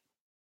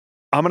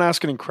 I'm going to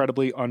ask an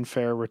incredibly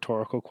unfair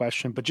rhetorical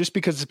question, but just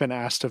because it's been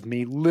asked of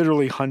me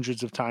literally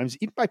hundreds of times,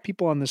 even by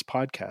people on this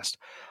podcast,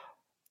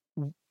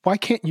 why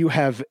can't you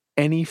have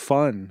any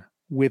fun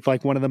with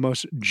like one of the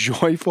most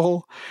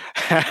joyful,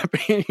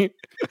 happy?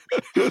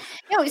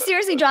 No,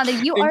 seriously,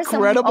 Jonathan, you are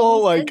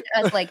incredible. Like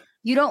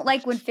you don't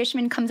like when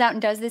Fishman comes out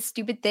and does this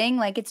stupid thing.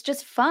 Like it's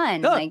just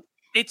fun. No, like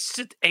it's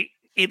just,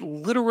 it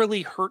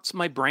literally hurts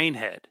my brain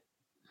head.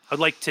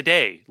 Like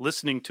today,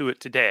 listening to it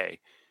today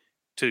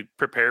to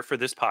prepare for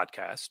this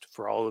podcast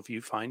for all of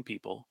you fine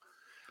people.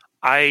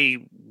 I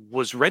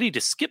was ready to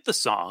skip the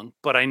song,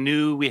 but I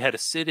knew we had to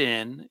sit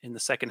in the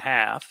second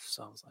half,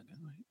 so I was like,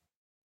 all right,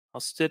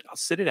 I'll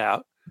sit it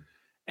out.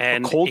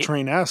 And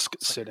Coltrane-esque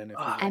sit in.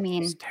 I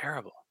mean, it's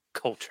terrible.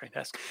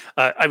 Coltrane-esque.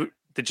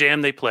 The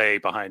jam they play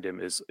behind him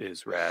is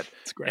rad.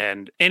 It's great.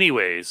 And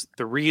anyways,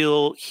 the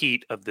real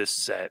heat of this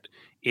set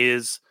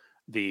is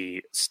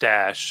the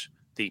Stash,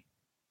 the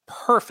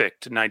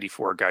perfect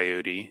 94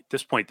 Coyote. At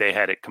this point, they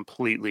had it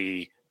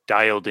completely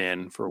dialed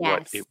in for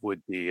what it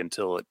would be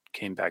until it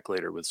came back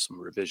later with some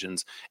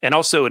revisions, and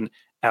also an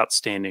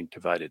outstanding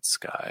Divided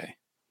Sky.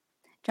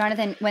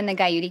 Jonathan, when the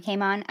Coyote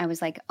came on, I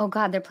was like, oh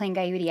God, they're playing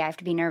Coyote. I have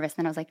to be nervous.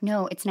 Then I was like,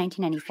 no, it's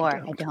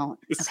 1994. I don't.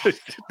 Okay.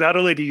 Not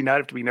only do you not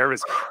have to be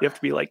nervous, you have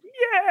to be like,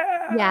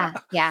 yeah.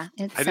 Yeah.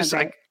 It's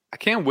I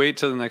can't wait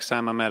till the next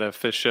time I'm at a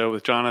Phish show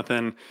with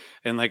Jonathan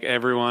and like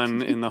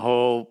everyone in the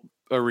whole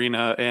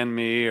arena and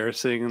me are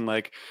singing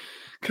like,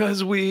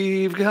 "'Cause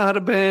we've got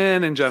a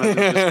band," and Jonathan's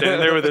just standing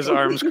there with his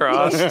arms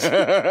crossed. Yes.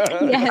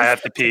 I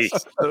have to pee.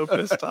 So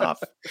pissed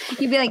off.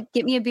 You'd be like,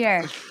 get me a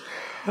beer.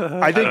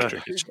 I think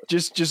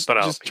just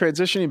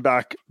transitioning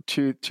back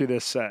to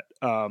this set.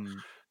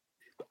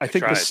 I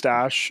think the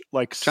Stash,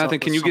 like, Jonathan,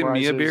 can you get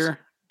me a beer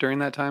during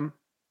that time?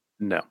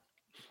 No.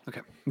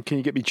 Okay. Can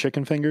you get me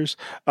chicken fingers?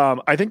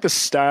 I think the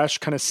Stash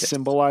kind of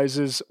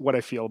symbolizes what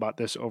I feel about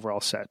this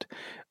overall set.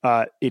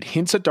 It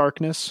hints at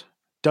darkness,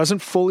 doesn't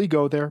fully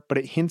go there, but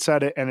it hints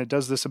at it, and it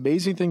does this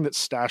amazing thing that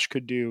Stash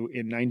could do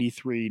in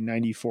 93,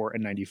 94,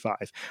 and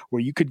 95,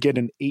 where you could get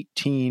an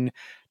 18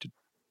 to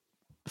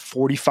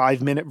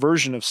 45-minute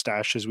version of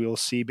Stash, as we will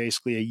see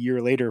basically a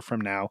year later from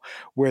now,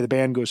 where the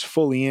band goes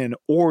fully in,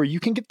 or you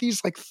can get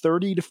these like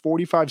 30 to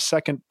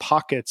 45-second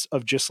pockets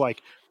of just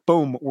like,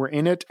 boom, we're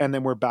in it, and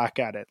then we're back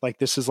at it. Like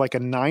this is like a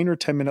 9 or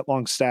 10 minute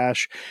long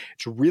Stash.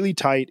 It's really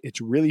tight. It's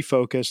really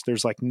focused.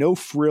 There's like no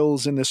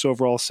frills in this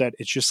overall set.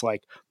 It's just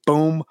like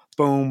boom,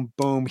 boom,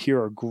 boom.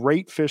 Here are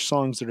great Phish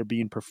songs that are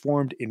being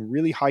performed in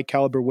really high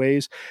caliber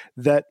ways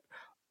that,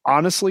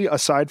 honestly,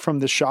 aside from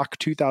the Shock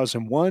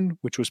 2001,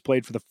 which was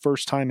played for the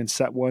first time in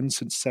set 1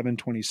 since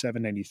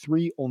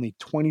 7/27/93, only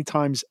 20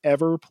 times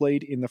ever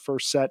played in the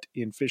first set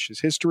in Phish's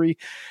history.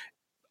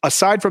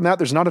 Aside from that,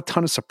 there's not a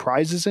ton of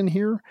surprises in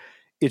here.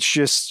 It's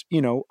just,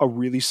 a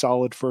really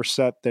solid first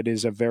set that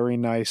is a very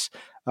nice,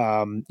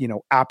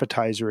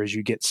 appetizer as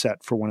you get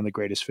set for one of the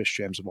greatest Phish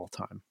jams of all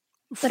time.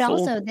 But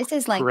also, this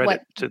is like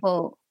what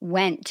people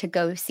went to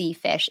go see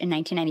Phish in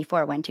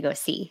 1994 went to go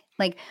see.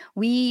 Like,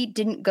 we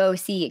didn't go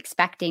see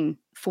expecting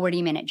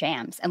 40-minute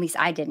jams. At least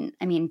I didn't.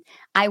 I mean,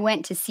 I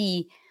went to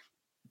see,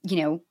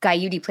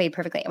 Coyote played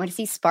perfectly. I went to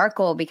see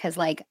Sparkle because,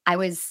 like, I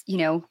was,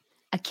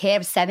 a kid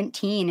of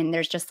 17, and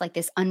there's just like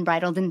this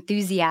unbridled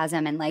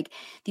enthusiasm and like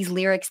these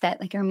lyrics that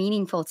like are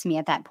meaningful to me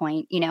at that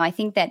point. I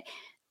think that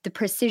the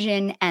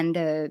precision and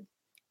the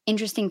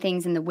interesting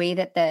things and the way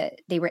that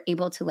they were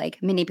able to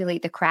like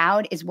manipulate the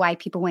crowd is why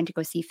people went to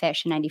go see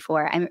Phish in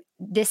 94.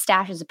 This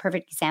Stash is a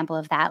perfect example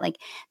of that. Like,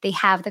 they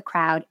have the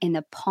crowd in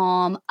the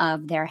palm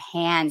of their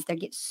hands. They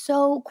get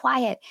so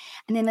quiet,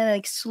 and then they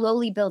like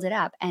slowly build it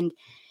up. And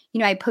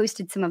I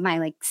posted some of my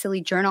like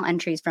silly journal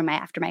entries from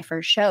after my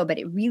first show, but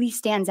it really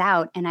stands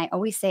out. And I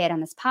always say it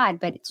on this pod,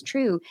 but it's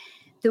true.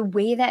 The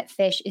way that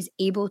Phish is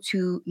able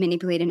to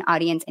manipulate an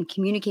audience and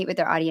communicate with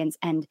their audience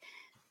and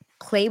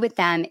play with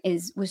them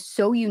was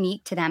so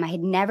unique to them. I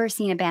had never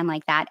seen a band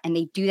like that, and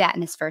they do that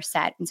in this first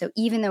set. And so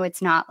even though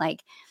it's not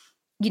like,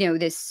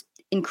 this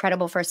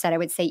incredible first set, I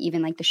would say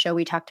even like the show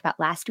we talked about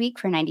last week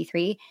for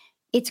 93,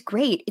 it's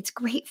great. It's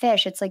great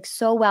Phish. It's like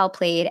so well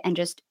played, and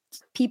just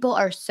people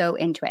are so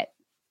into it.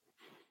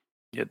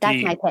 Yeah,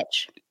 that's my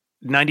pitch.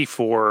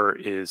 94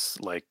 is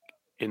like,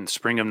 in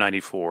spring of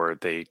 94,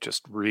 they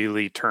just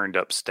really turned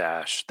up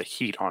Stash, the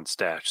heat on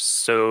Stash,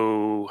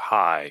 so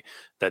high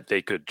that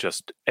they could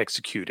just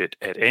execute it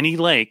at any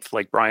length,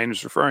 like Brian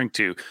was referring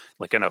to,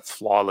 like kind of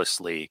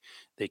flawlessly.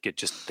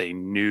 They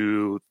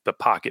knew the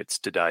pockets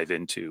to dive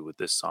into with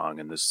this song,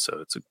 and so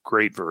it's a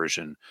great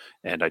version,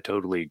 and I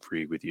totally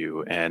agree with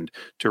you. And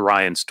to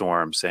Ryan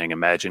Storm saying,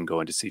 imagine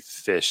going to see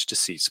Phish to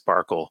see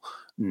Sparkle.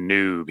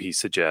 Noob, he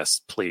suggests,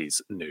 please,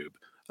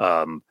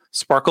 noob.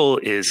 Sparkle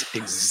is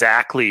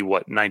exactly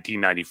what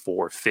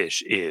 1994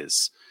 Phish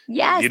is.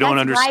 Yes, if you don't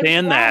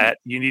understand that,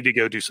 you need to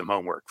go do some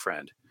homework,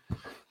 friend.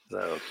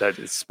 So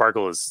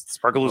Sparkle is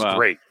wow.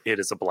 great. It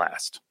is a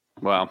blast.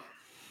 Wow.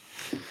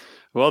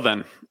 Well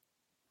then,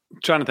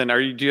 Jonathan,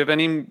 do you have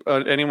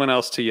anyone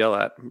else to yell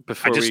at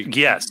before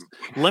Yes.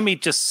 Let me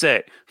just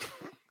say.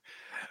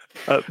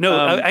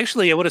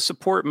 Actually, I want to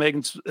support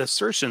Megan's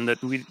assertion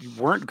that we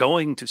weren't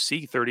going to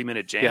see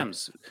 30-minute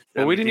jams.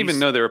 Yeah. Well, we didn't even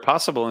know they were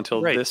possible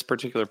until this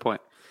particular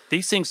point.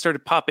 These things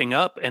started popping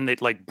up, and they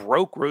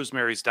broke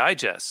Rosemary's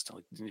Digest.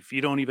 If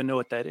you don't even know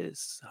what that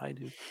is, I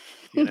do.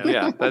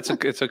 Yeah, it's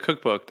a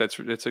cookbook.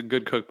 It's a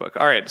good cookbook.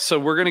 All right, so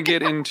we're gonna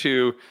get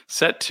into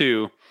set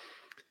 2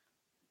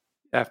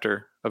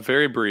 after a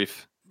very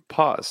brief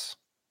pause.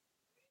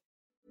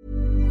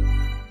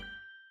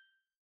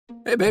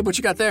 Hey, babe, what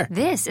you got there?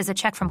 This is a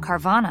check from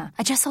Carvana.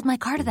 I just sold my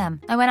car to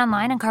them. I went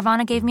online and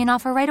Carvana gave me an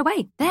offer right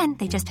away. Then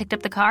they just picked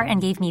up the car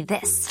and gave me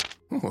this.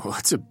 Oh,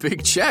 that's a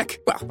big check.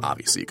 Well,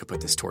 obviously you could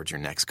put this towards your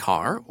next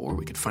car, or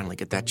we could finally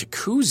get that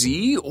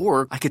jacuzzi,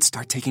 or I could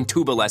start taking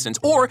tuba lessons,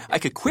 or I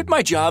could quit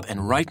my job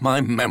and write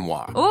my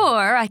memoir.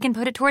 Or I can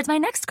put it towards my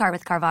next car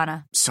with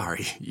Carvana.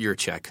 Sorry, your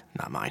check,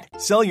 not mine.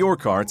 Sell your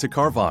car to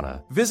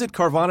Carvana. Visit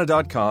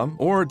Carvana.com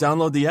or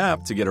download the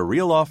app to get a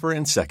real offer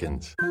in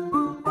seconds.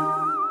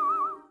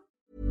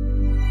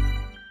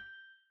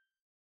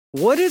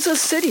 What is a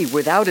city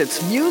without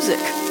its music?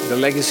 The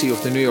legacy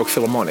of the New York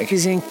Philharmonic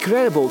is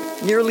incredible.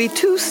 Nearly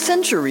 2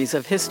 centuries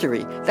of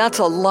history. That's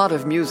a lot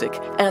of music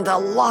and a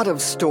lot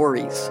of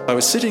stories. I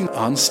was sitting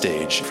on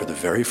stage for the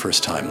very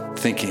first time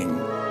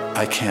thinking,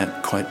 I can't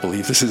quite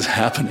believe this is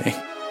happening.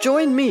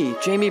 Join me,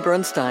 Jamie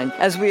Bernstein,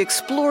 as we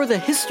explore the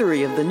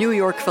history of the New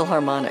York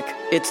Philharmonic.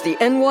 It's the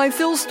NY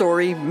Phil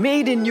story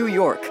made in New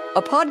York,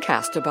 a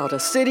podcast about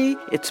a city,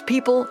 its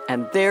people,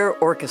 and their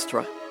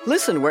orchestra.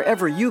 Listen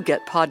wherever you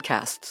get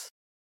podcasts.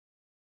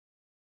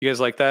 You guys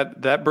like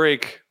that? That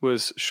break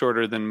was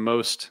shorter than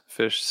most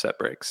Phish set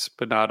breaks,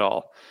 but not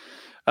all.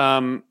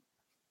 The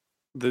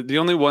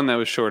only one that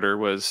was shorter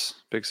was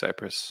Big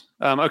Cypress.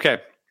 Okay,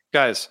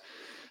 guys,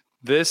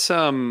 this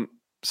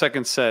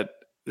second set,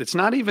 it's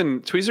not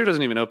even, Tweezer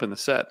doesn't even open the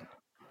set.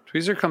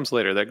 Tweezer comes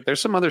later.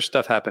 There's some other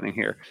stuff happening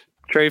here.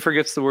 Trey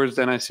forgets the words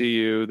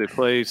NICU. They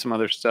play some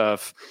other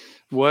stuff.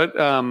 What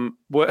do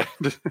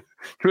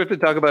we have to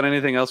talk about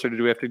anything else, or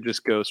do we have to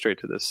just go straight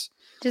to this?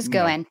 Just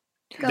go in.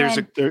 There's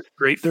a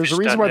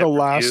reason why the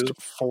last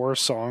 4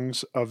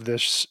 songs of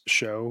this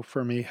show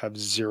for me have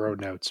 0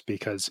 notes,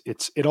 because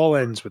it all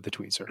ends with the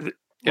Tweezer.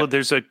 Well,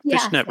 there's a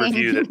Fishnet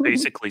review that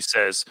basically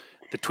says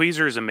the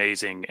Tweezer is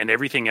amazing and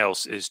everything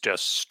else is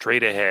just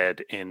straight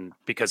ahead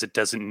because it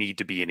doesn't need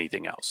to be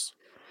anything else.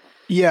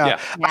 Yeah.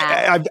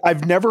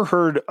 I've never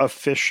heard a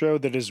Phish show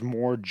that is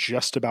more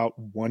just about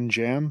one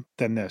jam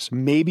than this.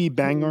 Maybe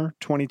Banger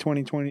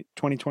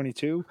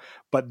 2022,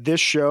 but this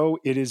show,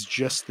 it is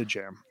just the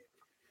jam.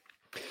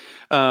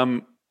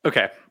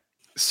 Okay.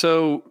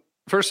 So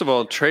first of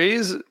all,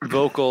 Trey's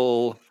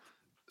vocal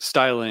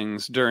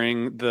stylings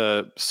during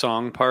the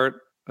song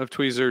part of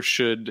Tweezer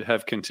should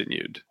have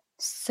continued.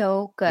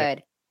 So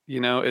good.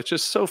 It's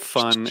just so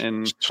fun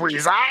and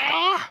Tweezer.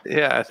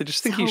 Yeah, I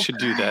just think he should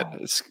do that.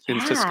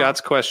 And to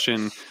Scott's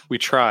question, we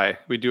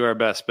do our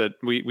best, but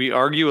we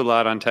argue a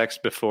lot on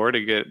text before to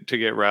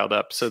get riled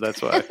up. So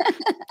that's why.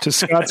 To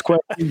Scott's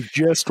question,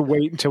 just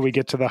wait until we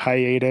get to the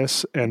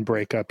hiatus and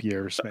break up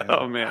years, man.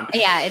 Oh man.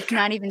 Yeah, it's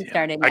not even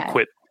started yet. I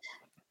quit.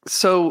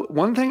 So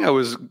one thing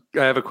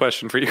I have a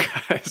question for you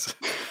guys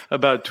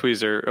about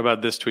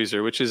this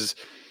Tweezer, which is,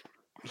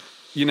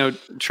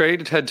 Trey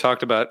had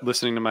talked about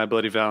listening to My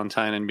Bloody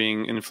Valentine and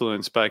being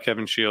influenced by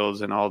Kevin Shields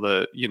and all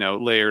the,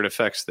 layered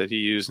effects that he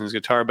used in his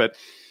guitar. But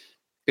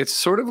it's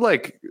sort of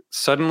like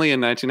suddenly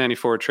in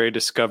 1994, Trey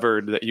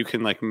discovered that you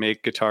can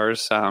make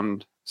guitars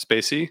sound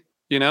spacey,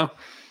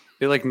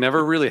 It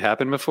never really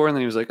happened before. And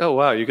then he was like, oh,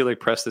 wow, you could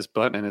press this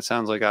button and it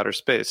sounds like outer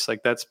space.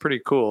 That's pretty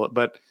cool.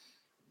 But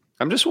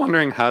I'm just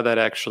wondering how that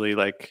actually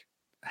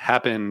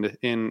happened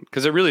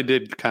because it really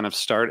did kind of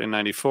start in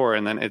 94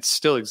 and then it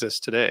still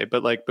exists today.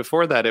 But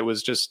before that, it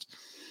was just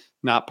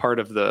not part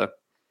of the,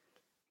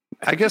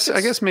 I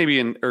guess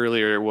maybe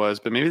earlier it was,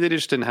 but maybe they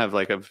just didn't have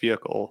a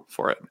vehicle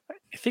for it.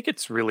 I think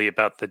it's really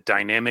about the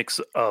dynamics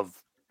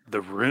of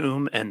the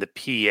room, and the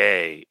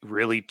PA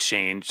really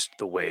changed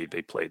the way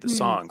they played the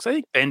songs. I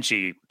think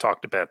Benji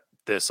talked about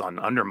this on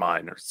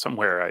Undermine or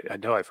somewhere. I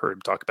know I've heard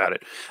him talk about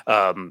it.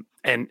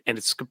 And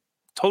it's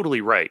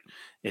totally right.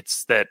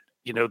 It's that,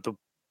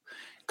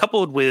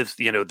 coupled with,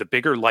 the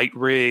bigger light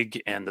rig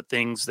and the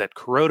things that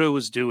Kuroda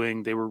was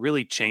doing, they were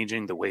really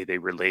changing the way they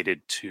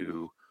related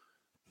to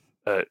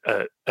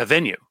a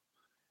venue.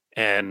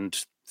 And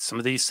some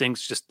of these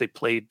things they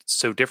played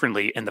so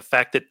differently. And the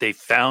fact that they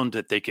found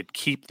that they could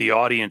keep the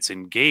audience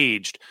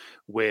engaged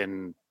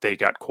when they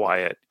got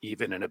quiet,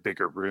 even in a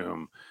bigger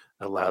room,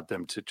 allowed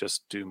them to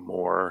just do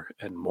more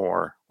and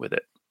more with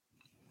it.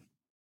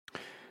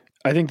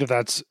 I think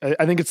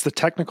I think it's the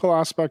technical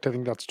aspect. I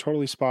think that's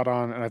totally spot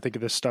on. And I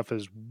think this stuff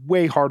is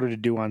way harder to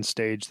do on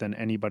stage than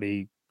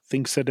anybody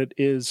thinks that it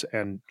is.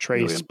 And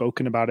Trey's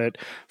spoken about it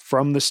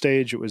from the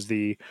stage. It was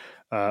the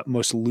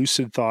most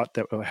lucid thought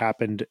that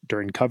happened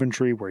during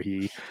Coventry, where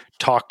he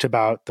talked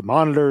about the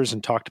monitors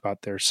and talked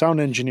about their sound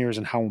engineers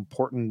and how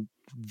important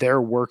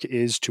their work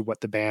is to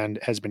what the band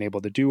has been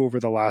able to do over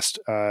the last,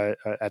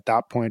 at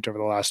that point, over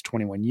the last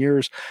 21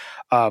 years.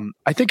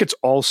 I think it's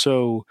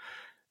also,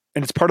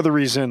 and it's part of the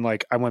reason,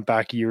 like, I went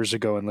back years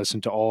ago and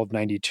listened to all of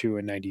 92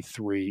 and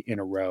 93 in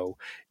a row.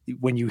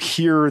 When you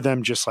hear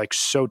them just like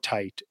so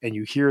tight, and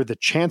you hear the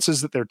chances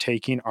that they're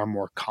taking are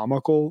more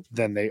comical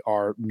than they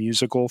are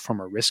musical from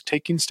a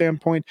risk-taking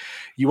standpoint,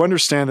 you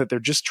understand that they're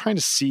just trying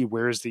to see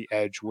where's the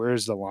edge,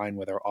 where's the line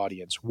with our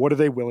audience, what are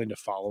they willing to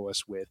follow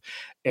us with.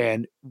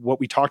 And what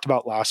we talked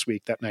about last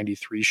week, that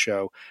 93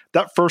 show,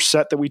 that first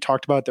set that we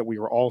talked about that we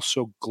were all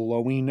so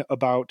glowing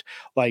about,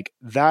 like,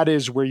 that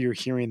is where you're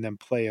hearing them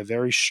play a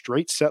very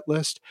straight set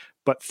list,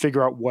 but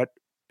figure out what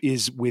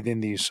is within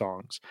these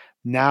songs.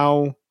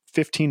 Now,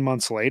 15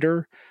 months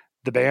later,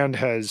 the band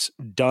has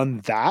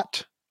done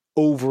that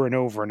over and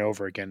over and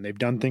over again. They've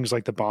done things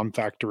like the Bomb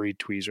Factory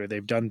Tweezer.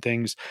 They've done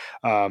things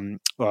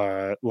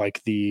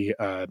like the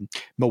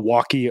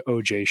Milwaukee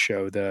OJ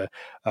show, the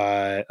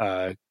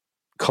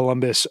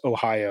Columbus,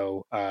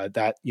 Ohio,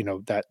 that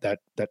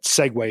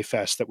Segway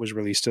Fest that was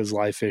released as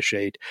Live Fish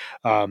 8.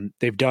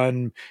 They've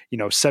done,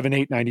 7,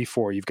 8,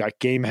 94. You've got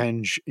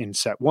Gamehenge in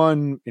set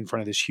 1 in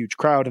front of this huge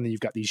crowd, and then you've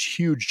got these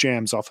huge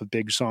jams off of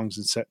big songs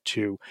in set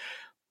 2.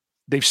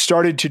 They've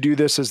started to do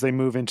this as they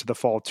move into the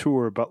fall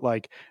tour, but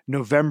like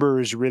November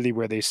is really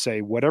where they say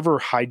whatever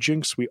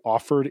hijinks we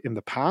offered in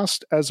the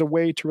past as a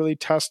way to really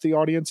test the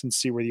audience and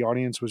see where the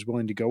audience was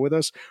willing to go with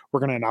us,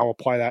 we're going to now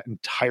apply that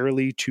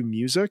entirely to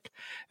music.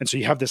 And so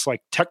you have this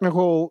like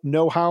technical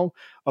know-how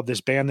of this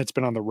band that's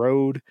been on the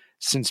road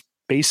since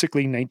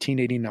basically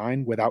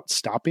 1989 without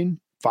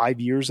stopping.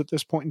 5 years at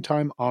this point in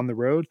time on the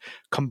road,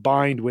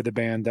 combined with a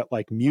band that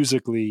like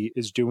musically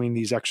is doing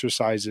these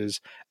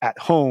exercises at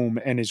home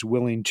and is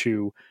willing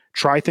to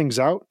try things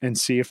out and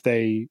see if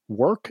they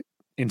work.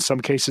 In some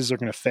cases they're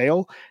going to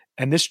fail.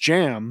 And this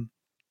jam,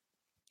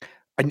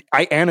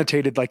 I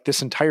annotated like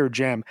this entire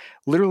jam,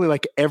 literally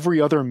like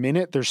every other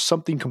minute, there's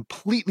something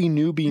completely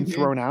new being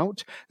thrown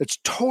out that's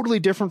totally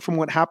different from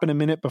what happened a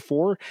minute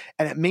before.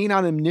 And it may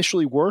not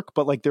initially work,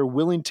 but like they're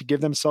willing to give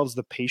themselves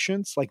the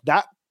patience like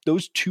that.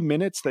 Those 2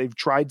 minutes they've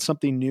tried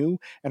something new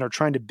and are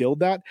trying to build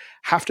that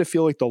have to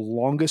feel like the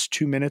longest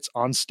 2 minutes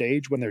on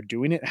stage when they're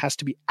doing it. It has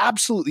to be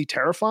absolutely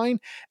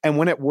terrifying. And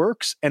when it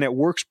works, and it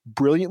works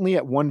brilliantly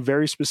at one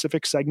very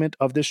specific segment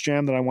of this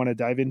jam that I want to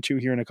dive into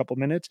here in a couple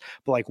minutes,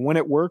 but like when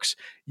it works,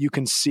 you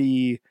can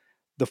see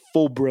the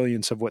full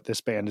brilliance of what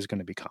this band is going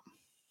to become.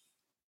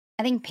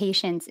 I think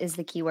patience is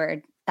the key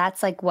word.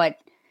 That's like what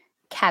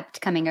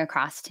kept coming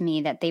across to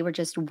me, that they were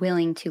just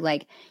willing to,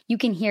 like, you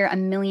can hear a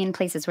million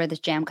places where this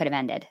jam could have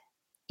ended,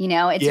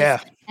 it's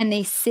just, and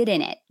they sit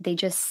in it. They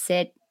just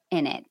sit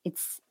in it.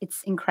 It's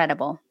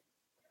incredible.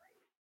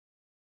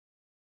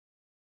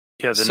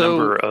 Yeah. The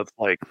number of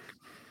like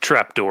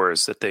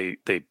trapdoors that they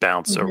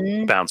bounce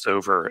or bounce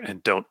over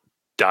and don't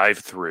dive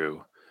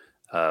through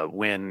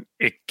when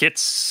it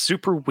gets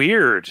super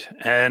weird.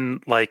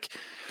 And like,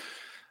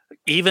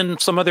 even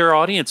some of their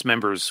audience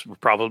members were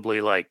probably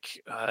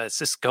like, is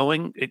this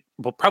going?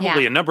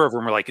 A number of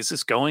them were like, is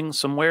this going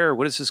somewhere?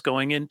 What is this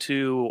going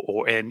into?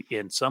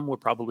 And some were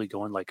probably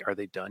going like, are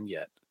they done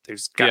yet?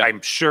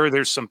 I'm sure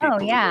there's some people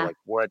who are like,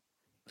 what?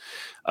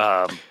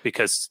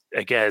 Because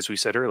again, as we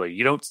said earlier,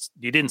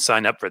 you didn't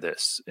sign up for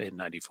this in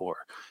 94.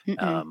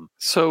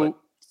 So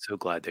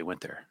glad they went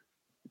there.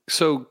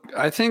 So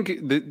I think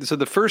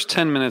the first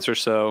 10 minutes or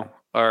so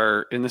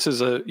are, and this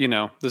is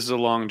a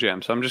long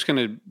jam. So I'm just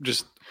going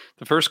to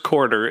the first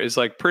quarter is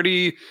like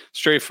pretty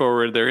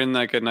straightforward. They're in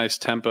like a nice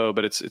tempo,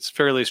 but it's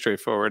fairly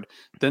straightforward.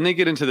 Then they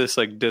get into this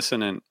like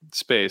dissonant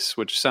space,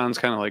 which sounds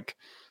kind of like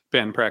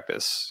band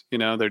practice.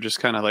 They're just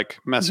kind of like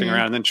messing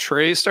around. And then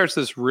Trey starts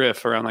this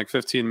riff around like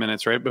 15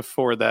 minutes right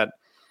before that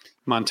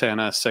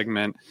Montana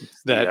segment.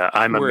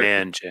 I'm a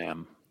man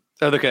jam.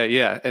 Okay,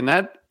 yeah. And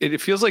that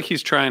it feels like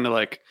he's trying to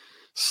like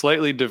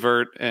slightly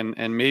divert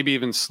and maybe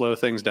even slow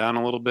things down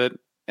a little bit.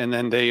 And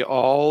then they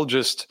all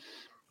just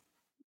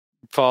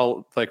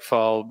fall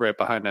right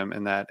behind him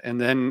in that.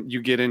 And then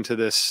you get into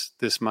this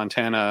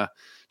Montana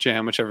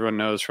jam, which everyone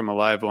knows from a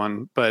live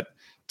one. But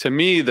to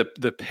me,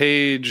 the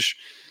Page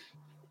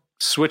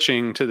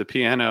switching to the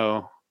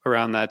piano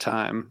around that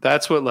time,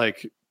 that's what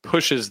like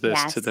pushes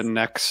this to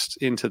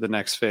into the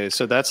next phase.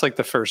 So that's like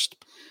the first,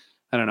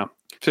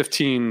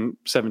 15,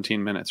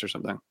 17 minutes or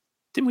something.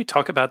 Didn't we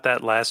talk about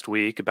that last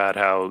week about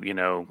how,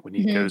 when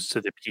he goes to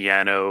the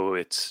piano,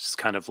 it's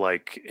kind of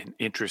like an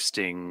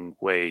interesting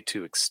way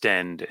to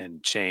extend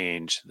and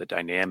change. The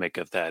dynamic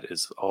of that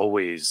is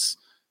always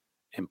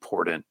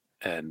important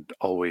and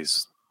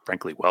always,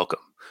 frankly, welcome.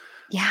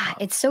 Yeah,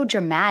 it's so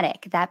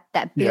dramatic. That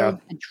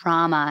builds a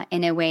drama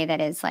in a way that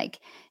is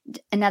like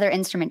another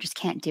instrument just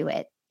can't do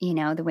it,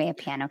 the way a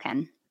piano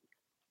can.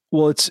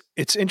 Well,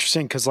 it's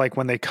interesting because like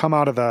when they come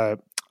out of the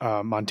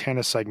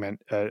Montana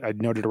segment, I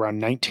noted around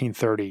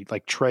 1930,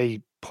 like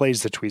Trey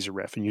plays the tweezer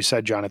riff. And you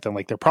said, Jonathan,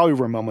 like there probably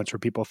were moments where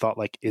people thought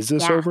like, is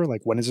this over?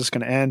 Like, when is this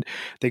going to end?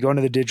 They go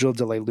into the digital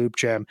delay loop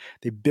jam.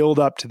 They build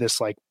up to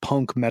this like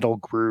punk metal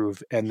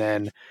groove. And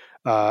then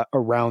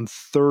around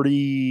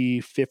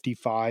 30,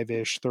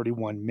 55-ish,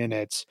 31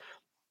 minutes,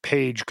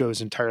 Page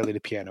goes entirely to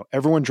piano.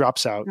 Everyone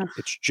drops out.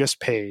 It's just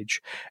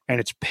Page. And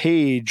it's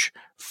Page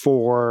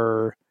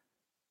for,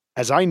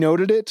 as I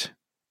noted it,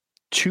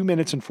 2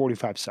 minutes and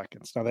 45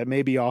 seconds. Now that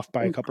may be off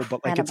by a couple,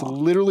 but like it's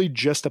literally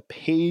just a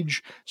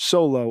Page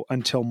solo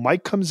until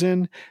Mike comes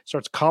in,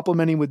 starts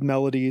complimenting with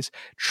melodies.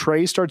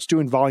 Trey starts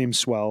doing volume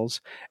swells.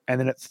 And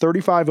then at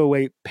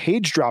 35:08,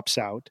 Page drops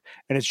out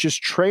and it's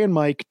just Trey and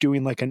Mike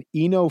doing like an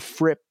Eno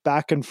Fripp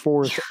back and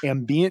forth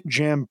ambient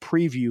jam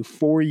preview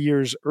 4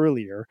 years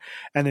earlier.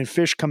 And then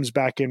Fish comes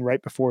back in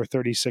right before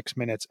 36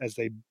 minutes as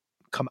they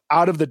come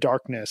out of the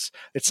darkness.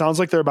 It sounds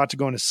like they're about to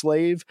go into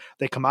Slave.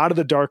 They come out of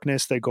the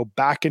darkness. They go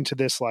back into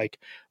this like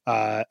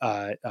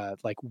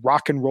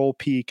rock and roll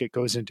peak. It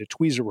goes into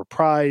Tweezer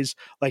Reprise.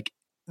 Like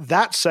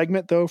that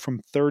segment though, from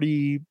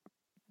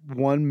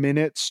 31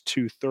 minutes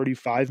to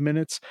 35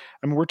 minutes.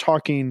 I mean, we're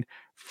talking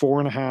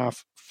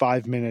 4.5,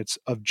 5 minutes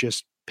of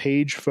just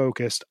Page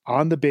focused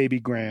on the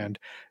baby grand.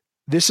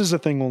 This is a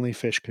thing only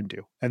Fish can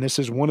do. And this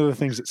is one of the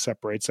things that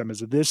separates them,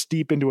 is this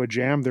deep into a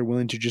jam, they're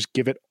willing to just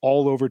give it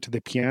all over to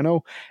the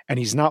piano. And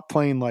he's not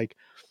playing like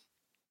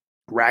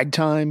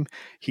ragtime.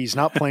 He's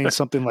not playing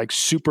something like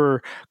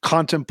super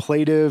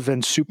contemplative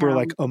and super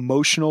like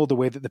emotional, the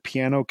way that the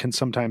piano can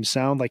sometimes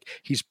sound. Like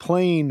he's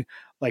playing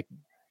like,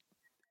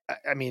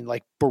 I mean,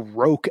 like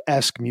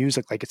Baroque-esque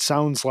music. Like it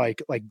sounds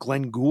like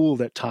Glenn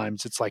Gould at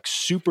times. It's like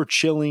super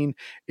chilling.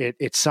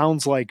 It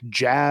sounds like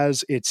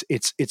jazz. It's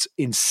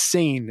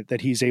insane that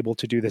he's able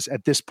to do this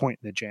at this point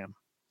in the jam.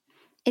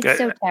 It's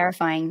so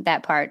terrifying,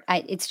 that part.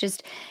 I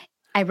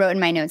wrote in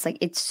my notes, like,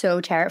 it's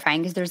so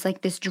terrifying because there's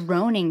like this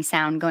droning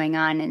sound going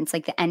on and it's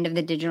like the end of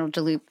the digital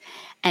loop.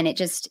 And it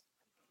just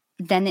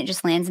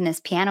lands in this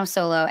piano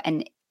solo,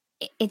 and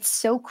it's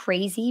so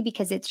crazy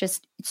because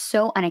it's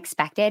so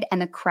unexpected.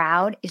 And the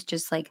crowd is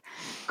just like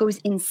goes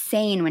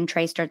insane when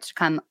Trey starts to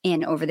come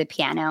in over the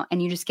piano,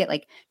 and you just get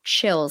like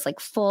chills, like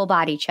full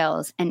body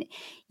chills. And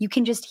you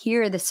can just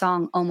hear the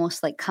song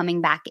almost like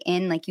coming back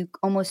in, like you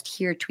almost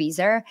hear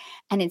Tweezer.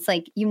 And it's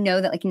like, you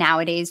know, that like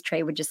nowadays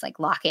Trey would just like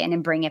lock it in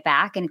and bring it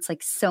back. And it's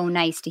like so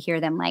nice to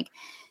hear them like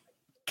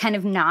kind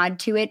of nod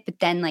to it, but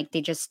then like they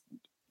just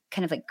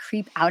kind of like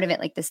creep out of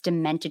it like this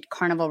demented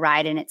carnival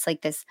ride, and it's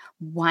like this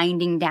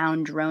winding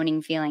down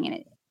droning feeling, and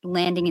it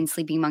landing in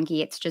Sleeping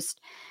Monkey. It's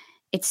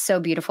so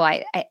beautiful.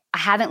 I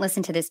haven't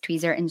listened to this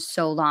Tweezer in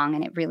so long,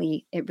 and it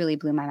really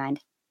blew my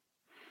mind.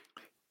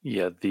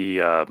 Yeah,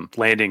 the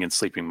landing in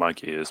Sleeping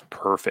Monkey is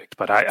perfect,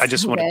 but I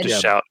just wanted to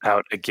shout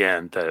out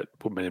again that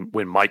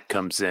when Mike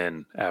comes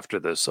in after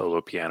the solo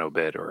piano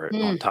bit, or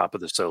on top of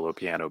the solo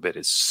piano bit,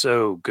 is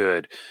so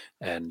good,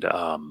 and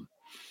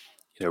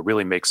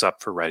really makes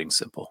up for writing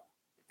simple.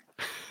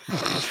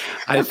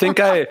 I think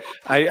I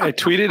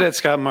tweeted at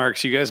Scott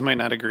Marks. You guys might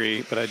not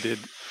agree, but I did.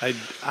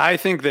 I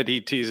think that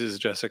he teases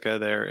Jessica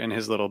there in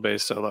his little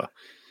bass solo.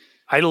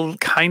 I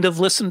kind of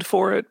listened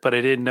for it, but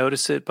I didn't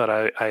notice it. But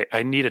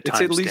I need a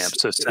timestamp,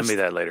 so send me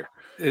that later.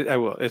 I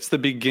will. It's the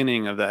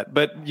beginning of that.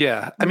 But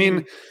yeah, I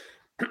mean,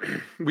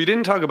 we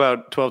didn't talk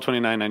about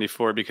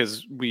 12/29/94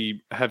 because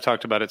we have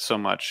talked about it so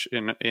much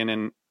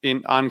in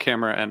on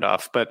camera and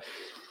off. But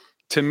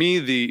to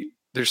me,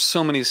 there's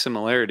so many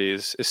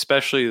similarities,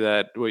 especially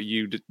that what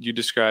you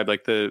described,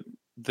 like the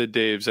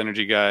Dave's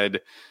Energy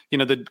Guide,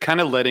 the kind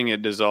of letting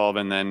it dissolve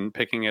and then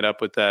picking it up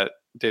with that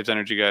Dave's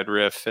Energy Guide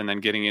riff and then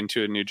getting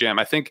into a new jam.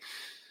 I think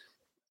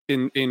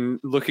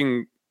in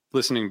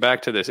listening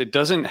back to this, it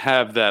doesn't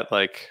have that,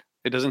 like,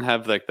 it doesn't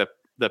have like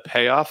the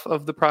payoff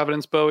of the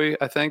Providence Bowie,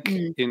 I think,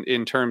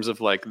 in terms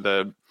of like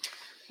in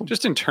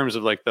terms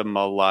of like the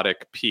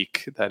melodic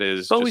peak that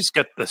is. Bowie's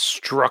got the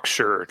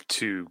structure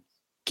to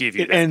give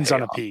you. It ends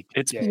payoff. on a peak.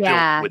 It's built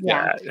with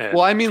that. And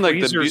well, I mean, like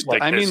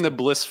the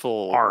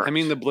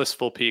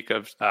blissful peak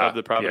of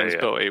the Providence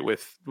Bowie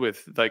with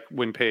like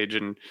when Page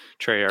and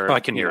Trey are.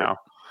 I can hear it.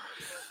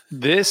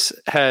 This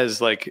has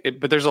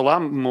but there's a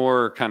lot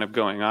more kind of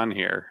going on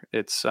here.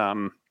 It's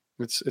a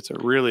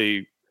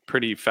really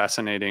pretty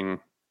fascinating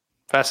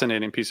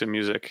piece of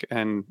music.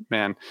 And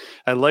man,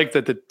 I like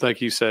that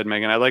like you said,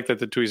 Megan, I like that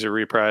the Tweezer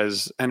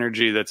Reprise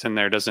energy that's in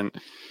there doesn't,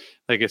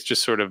 like, it's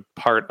just sort of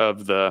part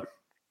of the,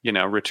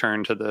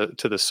 return to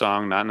the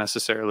song, not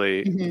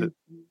necessarily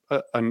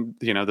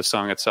the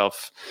song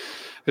itself.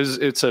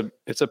 It's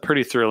a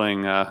pretty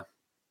thrilling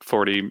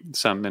 40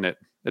 some minute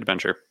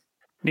adventure.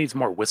 Needs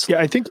more whistling.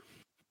 Yeah, I think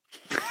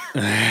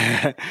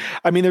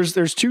I mean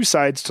there's two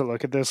sides to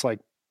look at this. Like,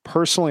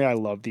 personally, I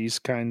love these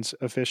kinds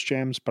of Fish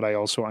jams, but I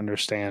also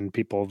understand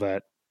people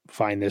that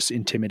find this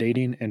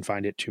intimidating and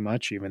find it too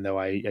much, even though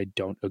I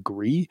don't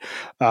agree.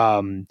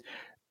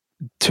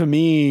 To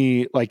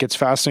me, like, it's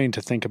fascinating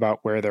to think about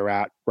where they're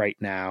at right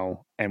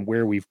now and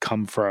where we've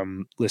come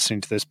from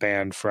listening to this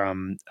band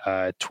from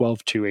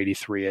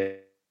 12/2/83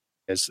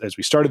 as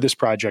we started this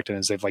project and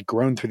as they've like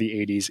grown through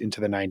the 80s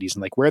into the 90s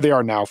and like where they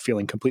are now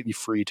feeling completely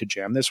free to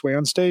jam this way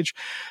on stage.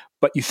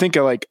 But you think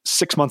of like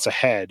 6 months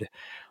ahead,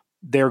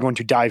 they're going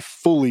to dive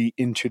fully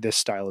into this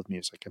style of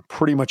music. And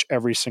pretty much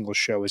every single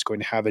show is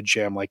going to have a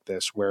jam like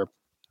this where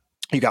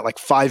you got like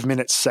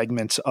 5-minute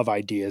segments of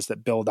ideas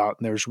that build out,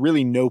 and there's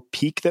really no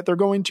peak that they're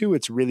going to.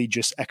 It's really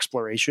just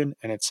exploration,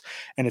 and it's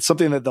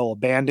something that they'll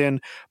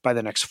abandon by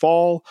the next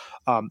fall.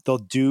 They'll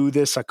do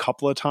this a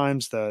couple of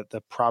times.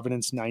 The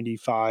Providence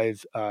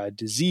 95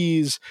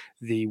 Disease,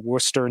 the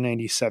Worcester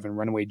 97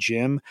 Runaway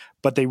Jim,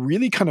 but they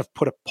really kind of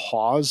put a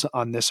pause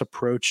on this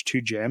approach to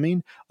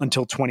jamming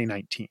until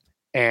 2019.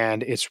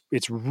 And it's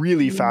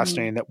really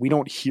fascinating that we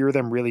don't hear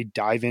them really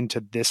dive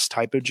into this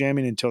type of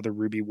jamming until the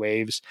Ruby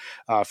Waves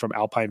from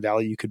Alpine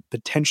Valley. You could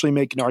potentially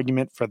make an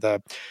argument for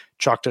the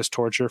Chalk Dust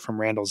Torture from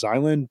Randall's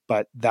Island,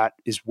 but that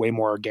is way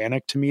more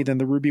organic to me than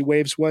the Ruby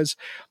Waves was.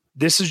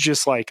 This is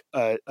just like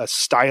a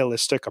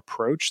stylistic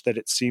approach that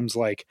it seems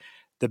like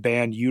the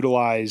band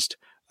utilized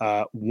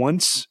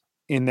once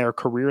in their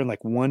career in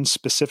like one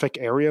specific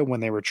area when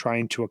they were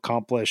trying to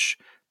accomplish,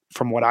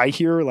 from what I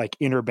hear, like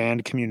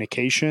interband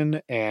communication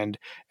and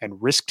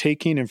risk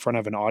taking in front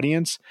of an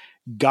audience,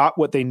 got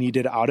what they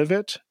needed out of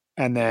it,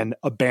 and then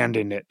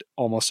abandoned it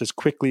almost as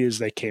quickly as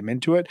they came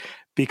into it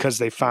because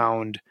they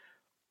found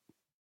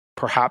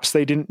perhaps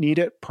they didn't need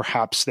it.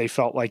 Perhaps they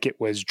felt like it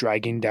was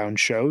dragging down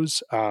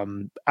shows. I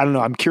don't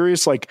know. I'm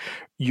curious, like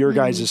your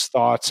guys'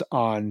 thoughts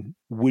on,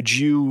 would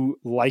you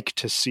like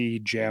to see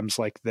jams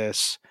like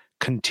this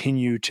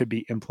continue to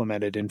be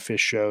implemented in Phish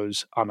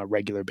shows on a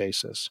regular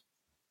basis?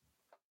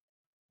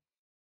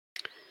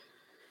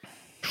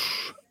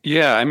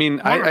 Yeah, I mean,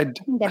 I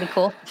think that'd be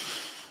cool.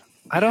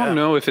 I don't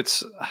know if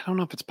it's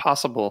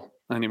possible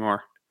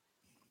anymore.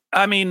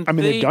 I mean,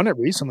 they've done it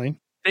recently.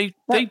 They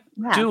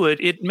do it.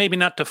 It maybe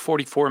not to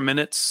 44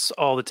 minutes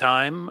all the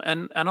time,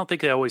 and I don't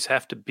think they always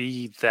have to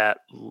be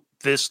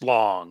this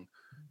long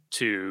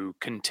to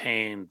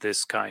contain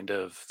this kind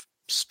of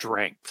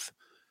strength.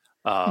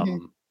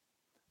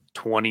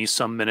 20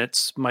 some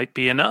minutes might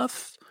be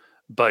enough,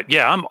 but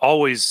yeah, I'm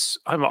always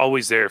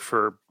there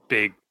for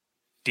big,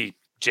 deep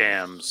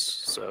jams.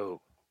 So,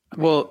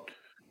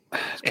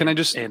 can I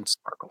just and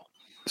sparkle?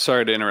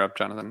 Sorry to interrupt,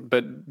 Jonathan,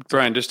 but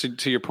Brian, just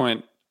to your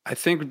point, I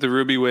think the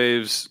Ruby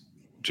Waves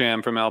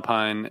jam from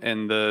Alpine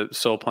and the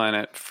Soul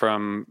Planet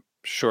from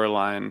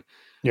Shoreline,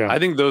 I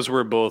think those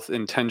were both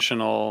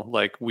intentional.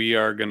 Like, we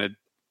are going to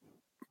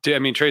do. I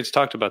mean, Trade's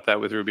talked about that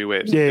with Ruby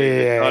Waves.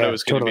 They thought it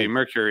was going to be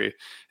Mercury,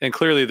 and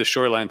clearly the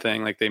Shoreline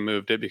thing, like they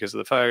moved it because of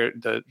the fire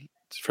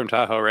from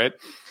Tahoe, right?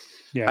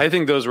 Yeah, I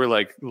think those were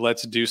like,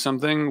 let's do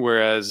something.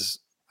 Whereas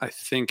I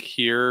think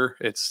here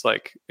it's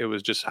like it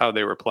was just how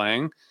they were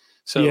playing.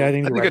 So I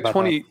think a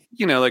 20,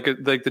 like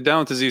the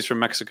Down with Disease from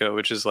Mexico,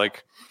 which is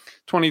like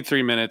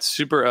 23 minutes,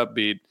 super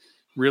upbeat,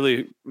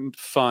 really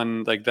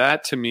fun. Like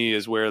that to me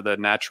is where the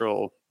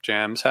natural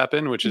jams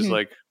happen, which is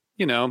like,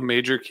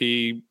 major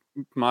key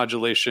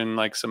modulation,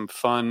 like some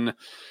fun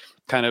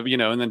kind of,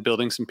 and then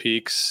building some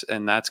peaks.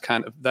 And that's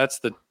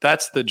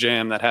the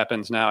jam that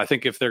happens now. I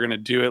think if they're going to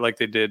do it like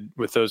they did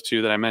with those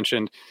two that I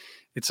mentioned,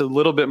 it's a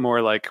little bit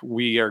more like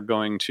we are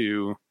going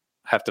to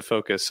have to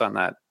focus on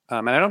that.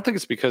 And I don't think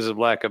it's because of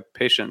lack of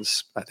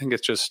patience. I think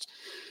it's just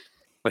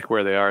like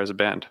where they are as a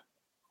band.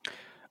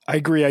 I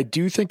agree. I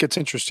do think it's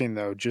interesting,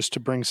 though, just to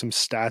bring some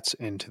stats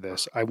into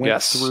this. I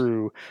went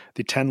through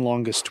the 10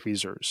 longest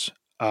tweezers.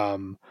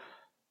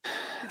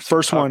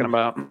 First one,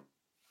 about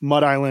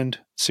Mud Island,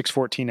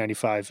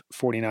 6:14.95,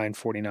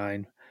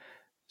 49.49.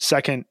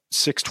 Second,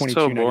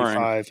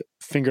 6:22.95,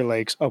 Finger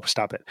Lakes. Oh,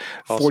 stop it.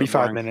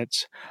 45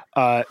 minutes.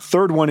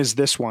 Third one is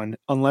this one,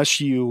 unless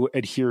you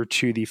adhere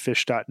to the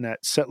Phish.net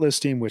set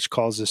listing, which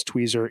calls this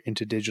tweezer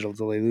into Digital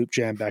Delay Loop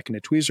Jam back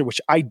into tweezer,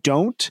 which I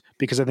don't,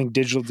 because I think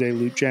Digital Delay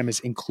Loop Jam is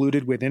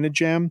included within a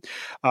jam.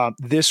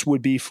 This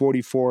would be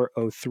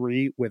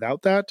 44.03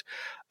 without that.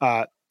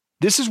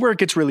 This is where it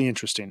gets really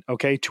interesting,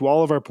 okay, to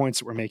all of our points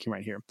that we're making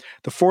right here.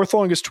 The fourth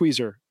longest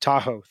tweezer,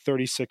 Tahoe,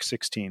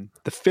 36.16.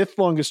 The fifth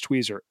longest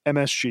tweezer,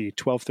 MSG,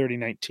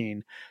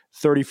 12:30.19,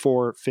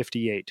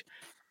 34.58.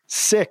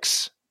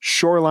 6,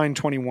 Shoreline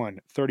 21,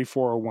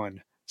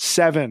 34.01.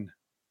 7,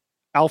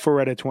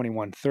 Alpharetta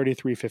 21,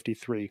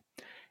 33.53.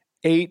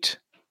 8,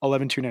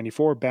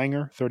 11.294,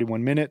 Banger,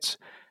 31 minutes.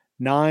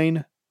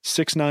 9,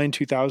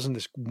 6/9/2000,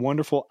 this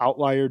wonderful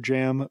outlier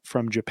jam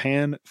from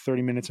Japan,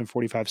 30 minutes and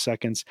 45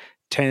 seconds.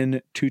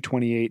 10,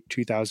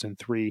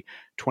 2/28/2003,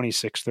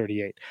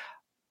 26:38.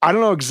 I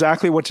don't know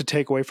exactly what to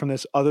take away from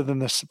this other than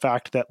this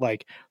fact that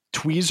like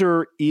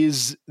tweezer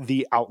is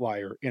the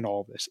outlier in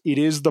all of this. It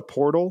is the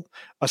portal,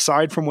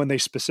 aside from when they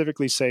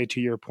specifically say, to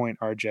your point,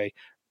 RJ,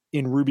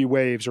 in Ruby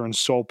Waves or in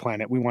Soul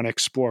Planet, we want to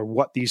explore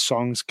what these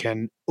songs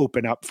can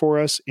open up for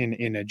us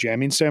in a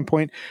jamming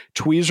standpoint.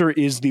 Tweezer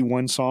is the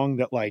one song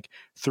that like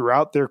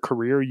throughout their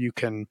career, you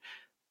can,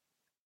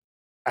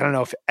 I don't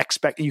know if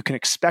you can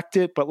expect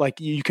it, but like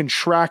you can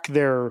track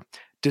their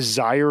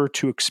desire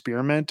to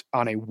experiment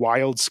on a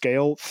wild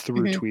scale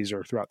through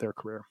tweezer throughout their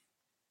career.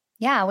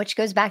 Yeah, which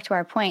goes back to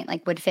our point,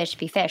 like, would Fish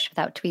be Fish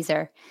without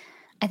Tweezer?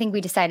 I think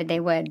we decided they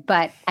would,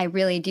 but I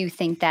really do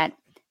think that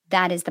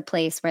that is the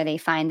place where they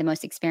find the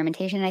most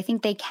experimentation. And I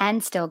think they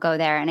can still go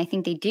there, and I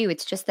think they do.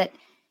 It's just that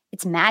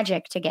it's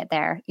magic to get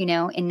there. You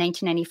know, in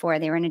 1994,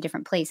 they were in a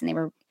different place and they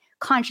were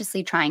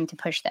consciously trying to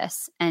push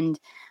this. And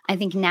I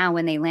think now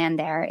when they land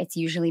there, it's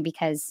usually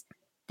because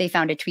they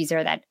found a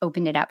tweezer that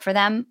opened it up for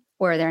them,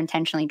 or they're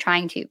intentionally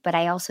trying to. But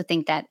I also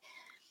think that,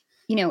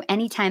 you know,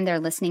 anytime they're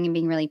listening and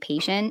being really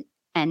patient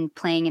and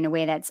playing in a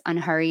way that's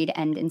unhurried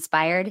and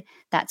inspired,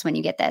 that's when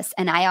you get this.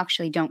 And I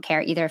actually don't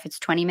care either if it's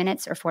 20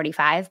 minutes or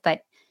 45,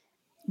 but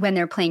when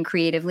they're playing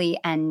creatively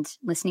and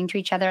listening to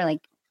each other,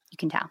 like, you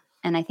can tell.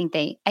 And I think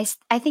I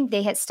think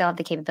they still have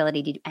the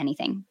capability to do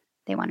anything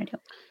they want to do.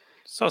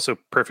 It's also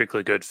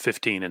perfectly good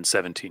 15 and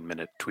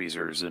 17-minute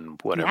tweezers and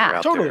whatever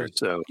out there.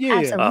 So,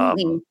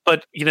 absolutely.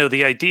 But, you know,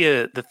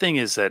 the thing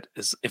is that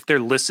if they're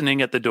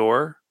listening at the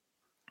door,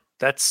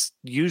 that's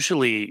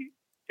usually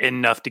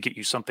enough to get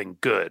you something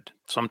good.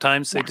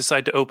 Sometimes they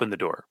decide to open the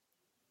door.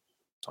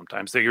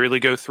 Sometimes they really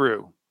go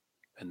through.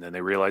 And then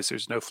they realize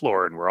there's no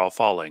floor and we're all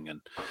falling.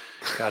 And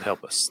God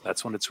help us.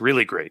 That's when it's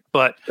really great.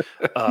 But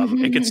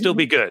it can still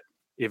be good,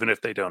 even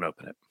if they don't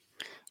open it.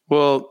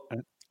 Well,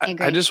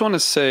 I just want to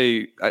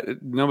say,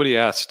 nobody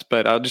asked,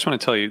 but I just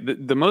want to tell you,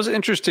 the most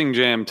interesting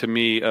jam to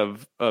me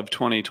of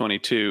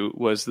 2022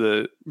 was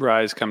the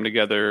Rise Come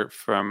Together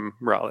from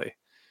Raleigh.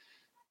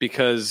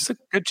 Because it's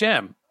a good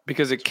jam.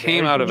 Because it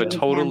came out of a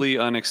totally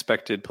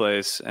unexpected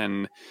place.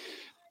 And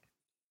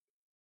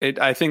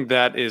I think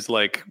that is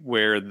like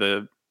where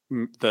the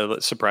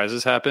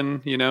surprises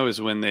happen, you know, is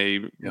when they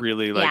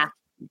really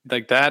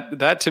like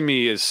that to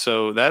me is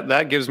so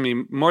that gives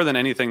me more than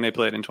anything they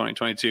played in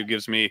 2022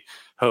 gives me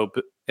hope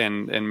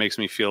and makes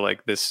me feel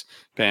like this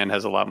band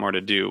has a lot more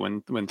to do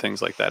when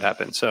things like that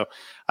happen. So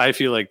I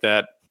feel like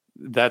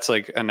that's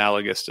like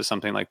analogous to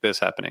something like this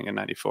happening in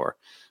 94,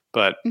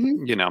 but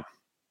you know,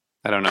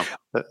 I don't know.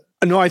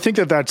 No, I think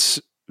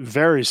that's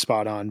very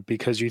spot on,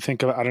 because you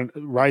think of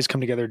Rise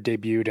Come Together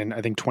debuted in,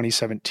 I think,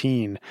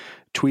 2017.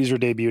 Tweezer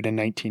debuted in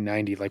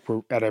 1990. Like,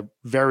 we're at a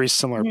very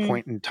similar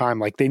point in time.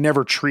 Like, they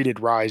never treated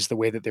Rise the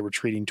way that they were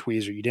treating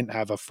Tweezer. You didn't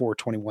have a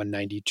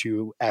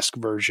 42192-esque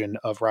version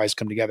of Rise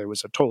Come Together. It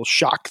was a total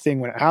shock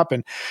thing when it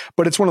happened.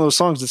 But it's one of those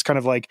songs that's kind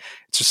of like,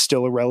 it's just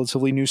still a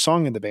relatively new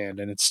song in the band.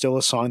 And it's still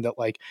a song that,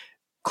 like,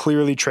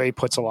 clearly Trey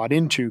puts a lot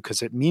into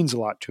because it means a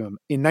lot to him.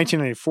 In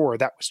 1994,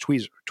 that was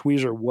Tweezer.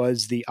 Tweezer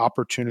was the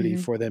opportunity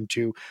for them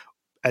to,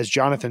 as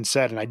Jonathan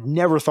said, and I'd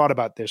never thought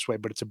about it this way,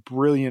 but it's a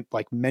brilliant,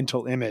 like,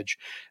 mental image.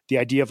 The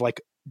idea of,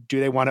 like, do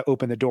they want to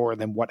open the door?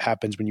 And then what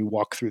happens when you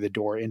walk through the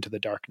door into the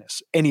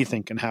darkness?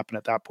 Anything can happen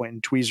at that point.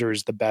 And Tweezer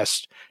is the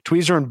best.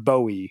 Tweezer and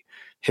Bowie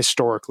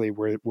historically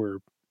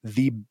were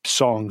the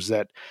songs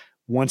that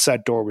once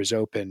that door was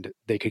opened,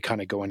 they could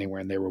kind of go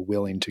anywhere, and they were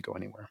willing to go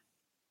anywhere.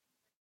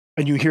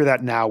 And you hear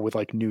that now with,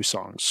 like, new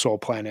songs, Soul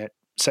Planet,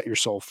 Set Your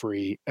Soul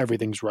Free,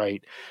 Everything's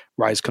Right,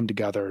 Rise Come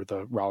Together,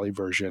 the Raleigh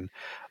version,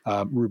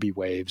 Ruby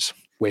Waves,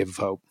 Wave of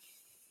Hope.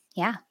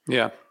 Yeah.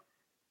 Yeah.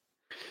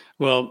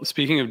 Well,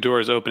 speaking of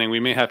doors opening, we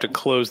may have to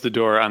close the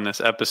door on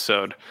this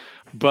episode,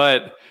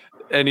 but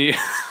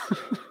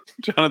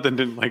Jonathan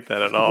didn't like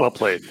that at all. Well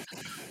played.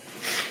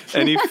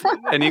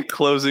 Any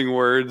closing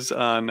words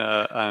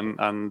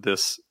on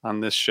this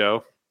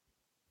show?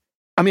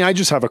 I mean, I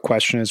just have a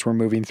question as we're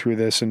moving through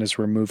this, and as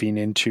we're moving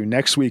into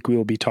next week, we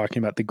will be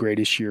talking about the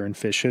greatest year in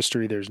Phish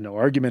history. There's no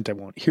argument. I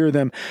won't hear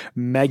them.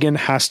 Megan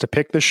has to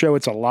pick the show.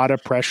 It's a lot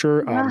of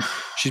pressure.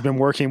 She's been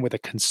working with a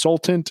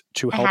consultant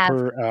to help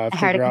her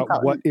figure out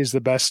what is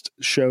the best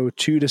show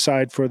to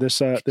decide for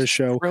this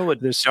show. Throw a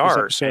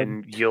dart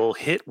and you'll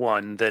hit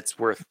one that's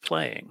worth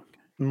playing.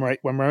 I'm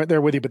right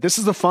there with you. But this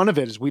is the fun of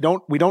it, is we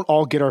don't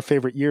all get our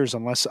favorite years,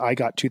 unless I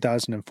got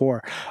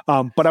 2004.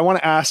 But I want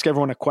to ask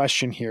everyone a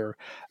question here.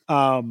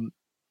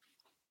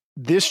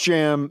 This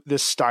jam,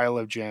 this style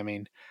of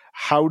jamming,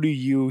 how do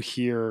you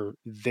hear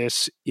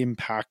this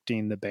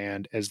impacting the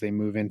band as they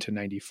move into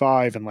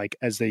 95 and, like,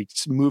 as they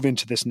move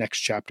into this next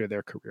chapter of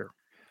their career?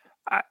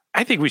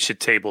 I think we should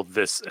table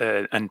this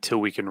until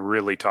we can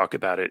really talk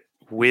about it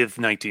with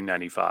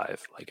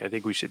 1995. Like, I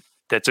think we should.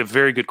 That's a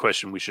very good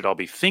question we should all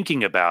be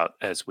thinking about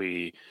as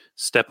we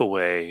step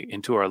away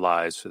into our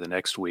lives for the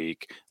next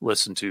week,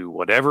 listen to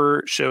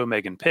whatever show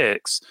Megan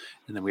picks,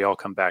 and then we all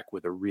come back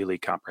with a really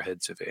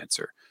comprehensive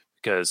answer.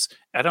 Because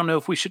I don't know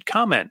if we should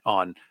comment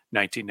on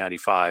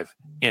 1995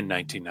 in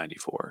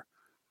 1994.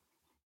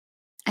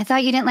 I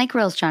thought you didn't like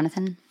rules,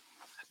 Jonathan.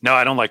 No,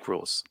 I don't like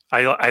rules.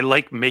 I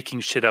like making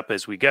shit up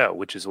as we go,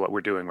 which is what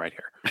we're doing right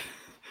here.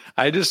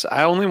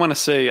 I only want to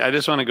say, I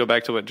just want to go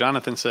back to what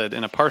Jonathan said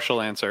in a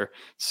partial answer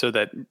so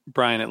that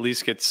Brian at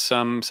least gets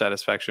some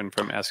satisfaction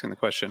from asking the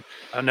question.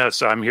 Oh, no,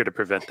 so I'm here to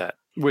prevent that.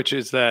 Which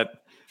is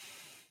that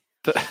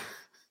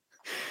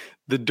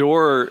the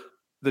door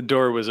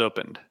was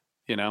opened,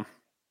 you know?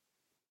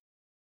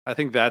 I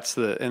think that's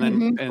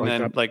then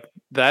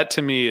that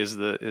to me is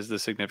the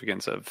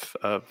significance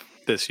of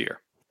this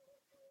year.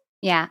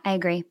 Yeah, I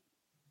agree.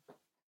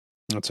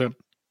 That's it.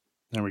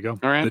 There we go.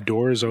 All right. The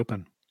door is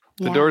open.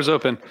 The door's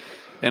open.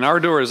 And our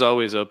door is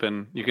always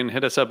open. You can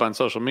hit us up on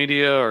social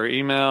media or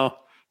email.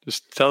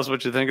 Just tell us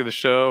what you think of the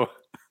show.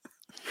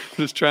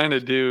 Just trying to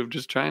do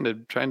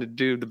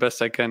the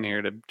best I can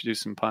here to do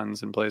some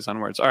puns and plays on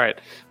words. All right.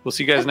 We'll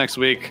see you guys next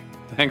week.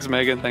 Thanks,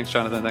 Megan. Thanks,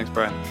 Jonathan. Thanks,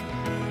 Brian.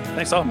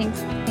 Thanks all.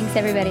 Thanks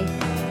everybody.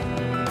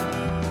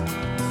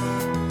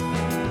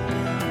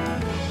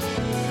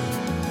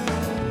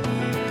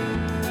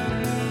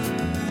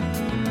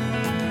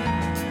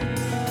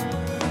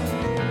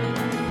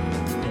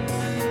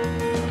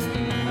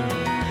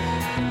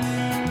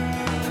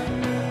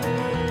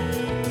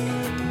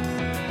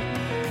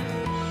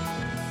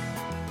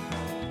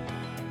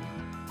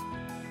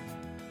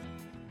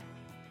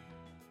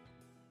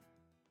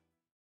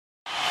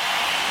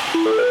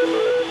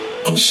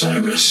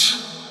 Osiris.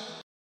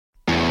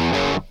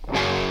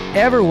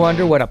 Ever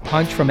wonder what a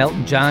punch from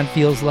Elton John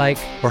feels like?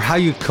 Or how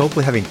you'd cope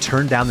with having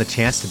turned down the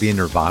chance to be in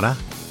Nirvana?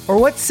 Or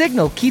what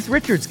signal Keith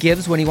Richards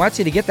gives when he wants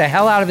you to get the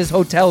hell out of his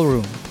hotel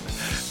room?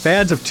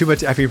 Fans of Too Much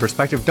Effing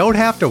Perspective don't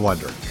have to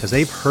wonder, because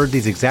they've heard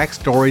these exact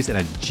stories and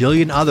a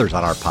jillion others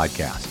on our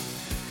podcast.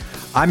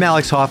 I'm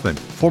Alex Hoffman,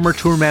 former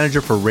tour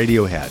manager for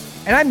Radiohead.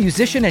 And I'm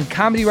musician and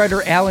comedy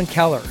writer Alan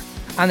Keller.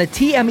 On the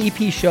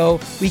TMEP show,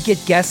 we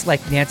get guests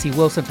like Nancy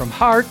Wilson from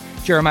Heart,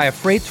 Jeremiah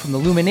Freites from the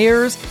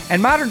Lumineers,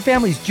 and Modern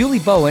Family's Julie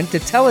Bowen to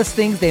tell us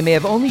things they may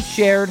have only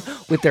shared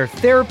with their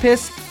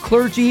therapist,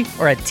 clergy,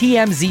 or a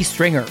TMZ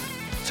stringer.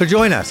 So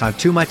join us on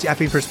Too Much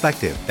Effing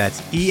Perspective.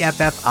 That's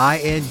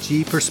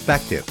EFFING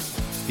Perspective.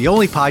 The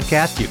only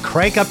podcast you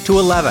crank up to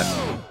 11.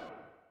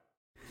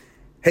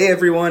 Hey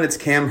everyone, it's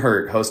Cam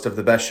Hurt, host of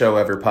the Best Show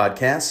Ever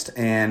podcast,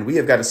 and we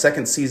have got a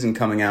second season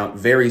coming out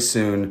very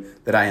soon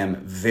that I am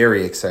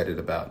very excited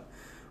about.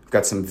 We've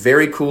got some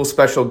very cool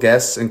special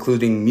guests,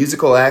 including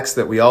musical acts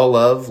that we all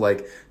love,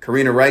 like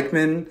Karina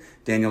Reichman,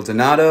 Daniel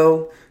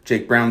Donato,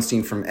 Jake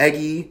Brownstein from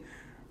Eggy,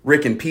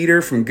 Rick and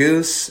Peter from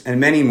Goose, and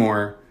many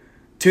more.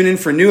 Tune in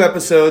for new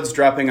episodes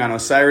dropping on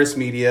Osiris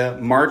Media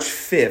March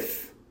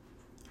 5th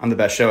on the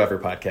Best Show Ever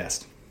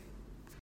podcast.